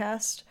returning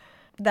cast.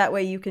 That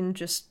way you can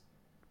just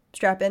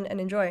strap in and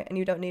enjoy, and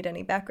you don't need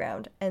any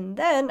background. And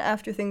then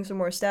after things are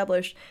more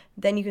established,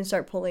 then you can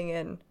start pulling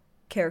in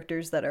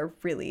characters that are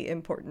really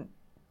important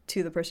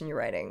to the person you're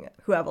writing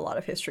who have a lot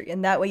of history.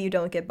 And that way you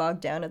don't get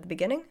bogged down at the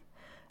beginning.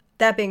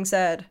 That being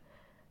said,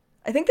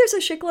 I think there's a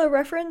Shikla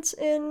reference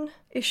in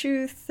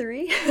issue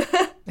 3.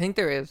 I think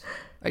there is.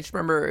 I just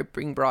remember it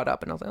being brought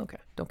up and I was like, okay,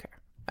 don't care.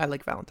 I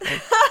like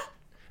Valentine.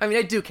 I mean,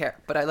 I do care,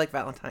 but I like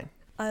Valentine.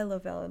 I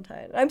love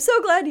Valentine. I'm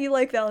so glad you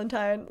like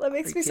Valentine. That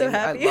makes me so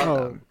happy. I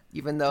love them,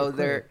 even though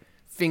their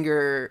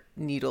finger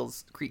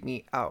needles creep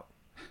me out.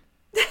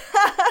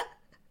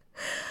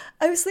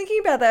 I was thinking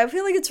about that. I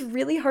feel like it's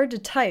really hard to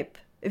type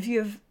if you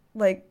have,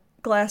 like,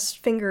 glass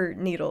finger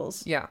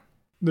needles. Yeah.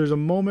 There's a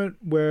moment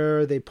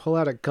where they pull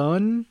out a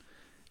gun,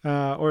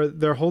 or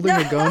they're holding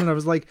a gun, and I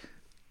was like,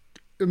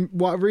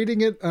 while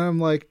reading it, I'm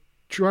like,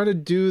 trying to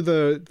do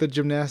the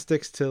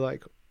gymnastics to,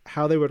 like,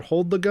 how they would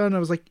hold the gun. I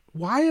was like,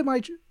 why am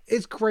I...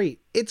 It's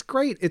great. It's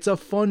great. It's a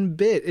fun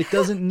bit. It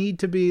doesn't need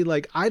to be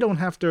like, I don't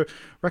have to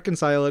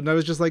reconcile it. And I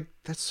was just like,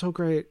 that's so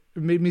great.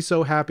 It made me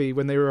so happy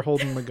when they were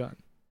holding the gun.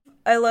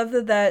 I love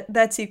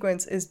that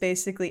sequence is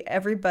basically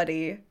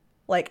everybody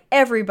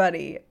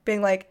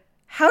being like,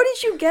 how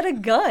did you get a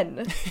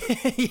gun?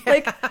 Yeah.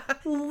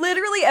 Like,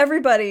 literally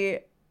everybody,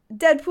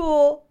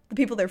 Deadpool, the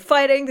people they're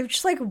fighting, they're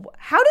just like,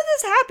 how did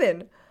this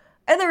happen?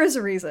 And there is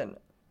a reason.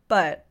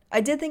 But I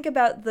did think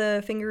about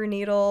the finger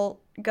needle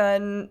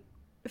gun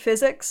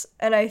physics,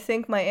 and I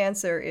think my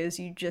answer is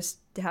you just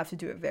have to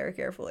do it very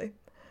carefully.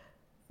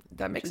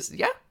 That makes it,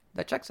 yeah,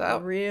 that checks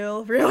out.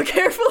 Real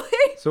carefully.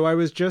 So I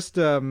was just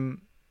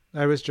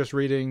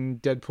reading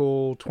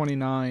Deadpool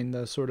 29,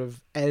 the sort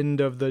of end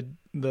of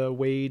the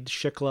Wade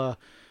Shikla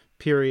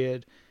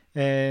period,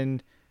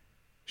 and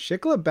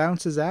Shikla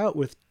bounces out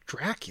with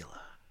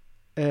Dracula,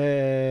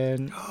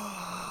 and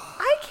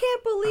I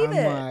can't believe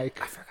it.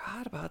 Like, I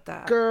forgot about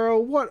that.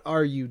 Girl, what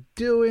are you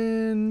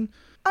doing?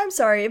 I'm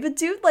sorry, if a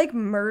dude, like,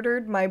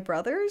 murdered my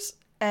brothers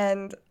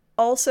and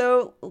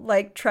also,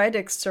 like, tried to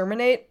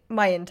exterminate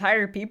my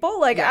entire people,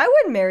 like, yeah. I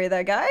wouldn't marry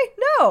that guy.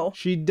 No.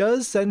 She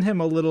does send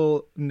him a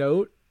little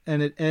note,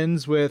 and it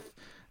ends with,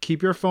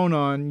 keep your phone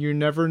on. You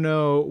never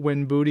know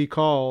when booty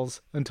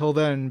calls. Until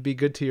then, be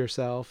good to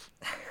yourself.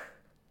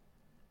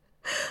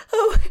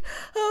 oh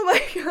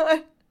my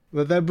God.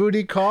 Let that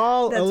booty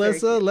call, That's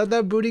Alyssa. Let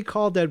that booty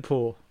call,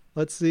 Deadpool.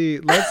 Let's see.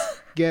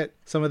 Let's get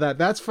some of that.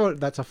 That's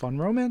a fun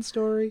romance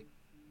story.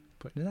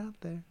 Putting it out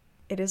there.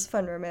 It is a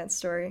fun romance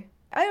story.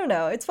 I don't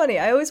know. It's funny.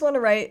 I always want to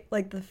write,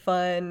 like, the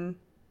fun,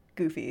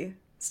 goofy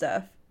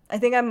stuff. I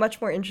think I'm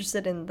much more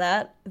interested in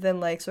that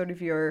than, like, sort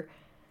of your,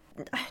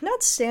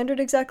 not standard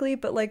exactly,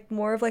 but, like,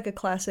 more of, like, a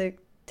classic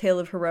tale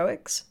of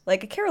heroics.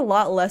 Like, I care a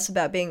lot less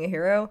about being a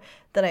hero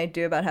than I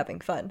do about having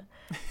fun.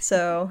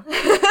 So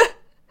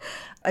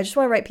I just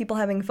want to write people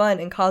having fun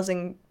and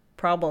causing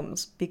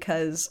problems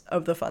because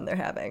of the fun they're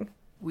having.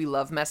 We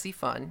love messy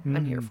fun.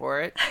 I'm here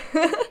for it.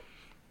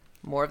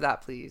 More of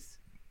that, please.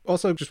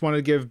 Also, just want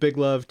to give big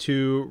love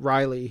to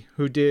Riley,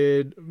 who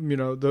did,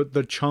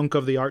 the chunk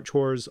of the art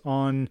chores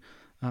on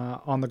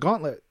the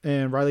Gauntlet.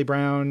 And Riley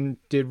Brown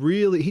did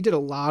a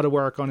lot of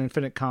work on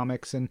Infinite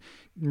Comics and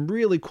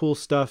really cool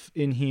stuff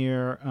in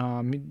here.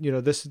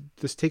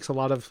 This takes a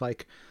lot of,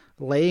 like,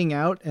 laying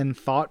out and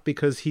thought,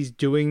 because he's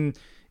doing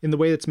in the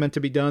way it's meant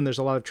to be done. There's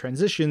a lot of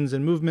transitions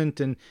and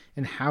movement and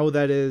how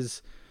that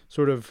is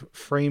sort of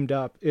framed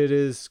up. It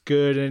is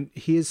good, and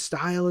his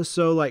style is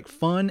so, like,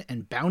 fun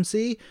and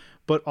bouncy,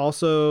 but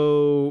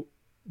also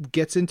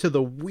gets into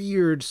the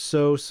weird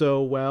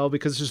so well,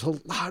 because there's a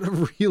lot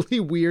of really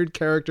weird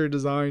character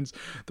designs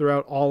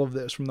throughout all of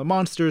this, from the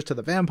monsters to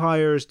the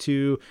vampires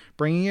to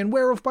bringing in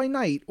Werewolf by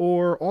Night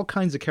or all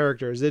kinds of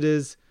characters. It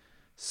is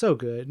so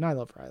good, and I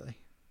love Riley.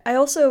 I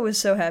also was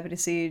so happy to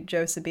see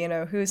Joe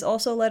Sabino, who's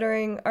also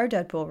lettering our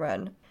Deadpool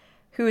run,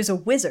 who is a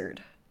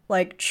wizard,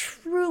 like,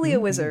 truly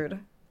a wizard.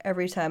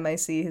 Every time I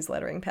see his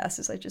lettering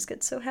passes, I just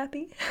get so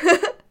happy.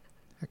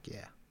 Heck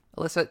yeah.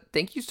 Alyssa,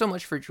 thank you so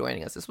much for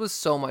joining us. This was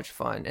so much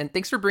fun. And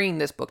thanks for bringing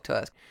this book to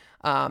us.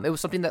 It was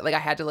something that, like, I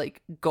had to,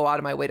 like, go out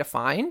of my way to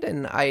find.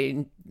 And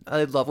I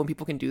love when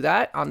people can do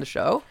that on the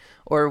show,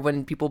 or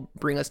when people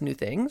bring us new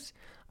things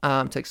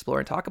to explore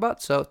and talk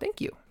about. So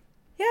thank you.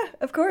 Yeah,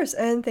 of course.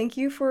 And thank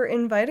you for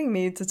inviting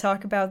me to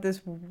talk about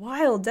this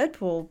wild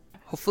Deadpool.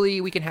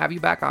 Hopefully we can have you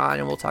back on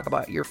and we'll talk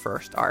about your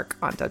first arc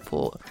on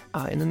Deadpool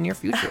in the near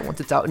future once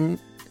it's out in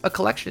a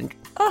collection.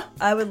 Oh,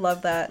 I would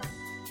love that.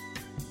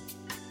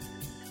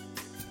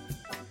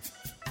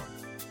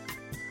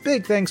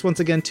 Big thanks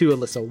once again to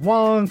Alyssa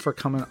Wong for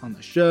coming on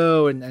the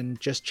show and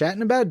just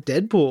chatting about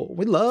Deadpool.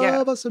 We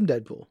love us some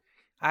Deadpool.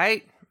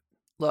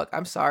 Look,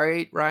 I'm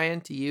sorry,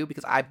 Ryan, to you,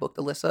 because I booked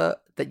Alyssa,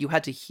 that you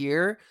had to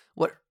hear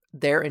what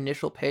their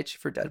initial pitch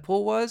for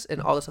Deadpool was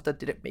and all the stuff that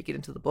didn't make it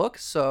into the book.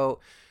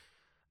 So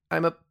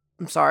I'm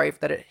sorry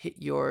if that it hit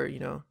your,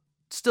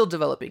 still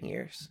developing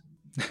ears.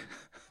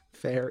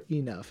 Fair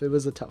enough. It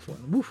was a tough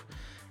one. Woof.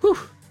 Whew.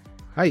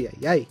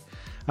 Ay.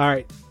 All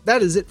right.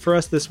 That is it for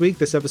us this week.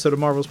 This episode of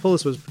Marvel's Pull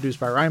List was produced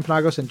by Ryan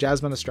Panagos and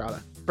Jasmine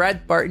Estrada.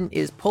 Brad Barton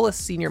is Pull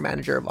List Senior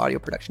Manager of Audio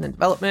Production and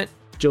Development.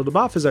 Jill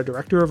DeBoff is our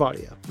Director of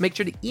Audio. Make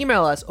sure to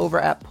email us over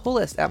at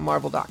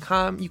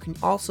pullist@marvel.com. You can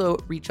also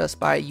reach us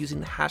by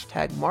using the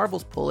hashtag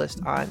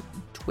MarvelsPullList on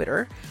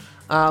Twitter.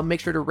 Make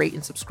sure to rate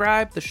and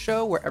subscribe the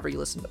show wherever you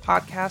listen to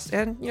podcasts,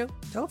 and,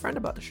 tell a friend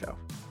about the show.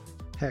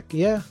 Heck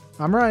yeah.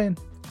 I'm Ryan.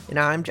 And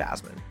I'm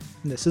Jasmine.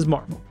 And this is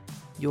Marvel,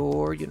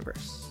 your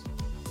universe.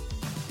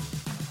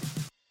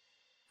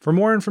 For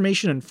more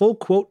information and full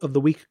quote of the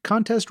week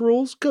contest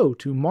rules, go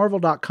to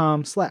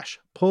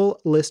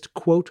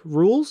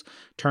marvel.com/pull-list-quote-rules.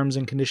 Terms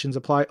and conditions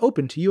apply.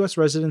 Open to U.S.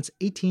 residents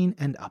 18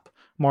 and up.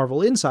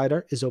 Marvel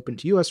Insider is open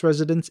to U.S.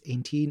 residents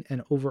 18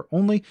 and over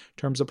only.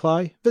 Terms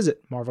apply.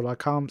 Visit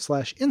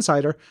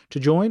marvel.com/insider to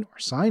join or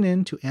sign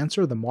in to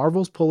answer the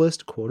Marvel's Pull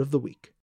List quote of the week.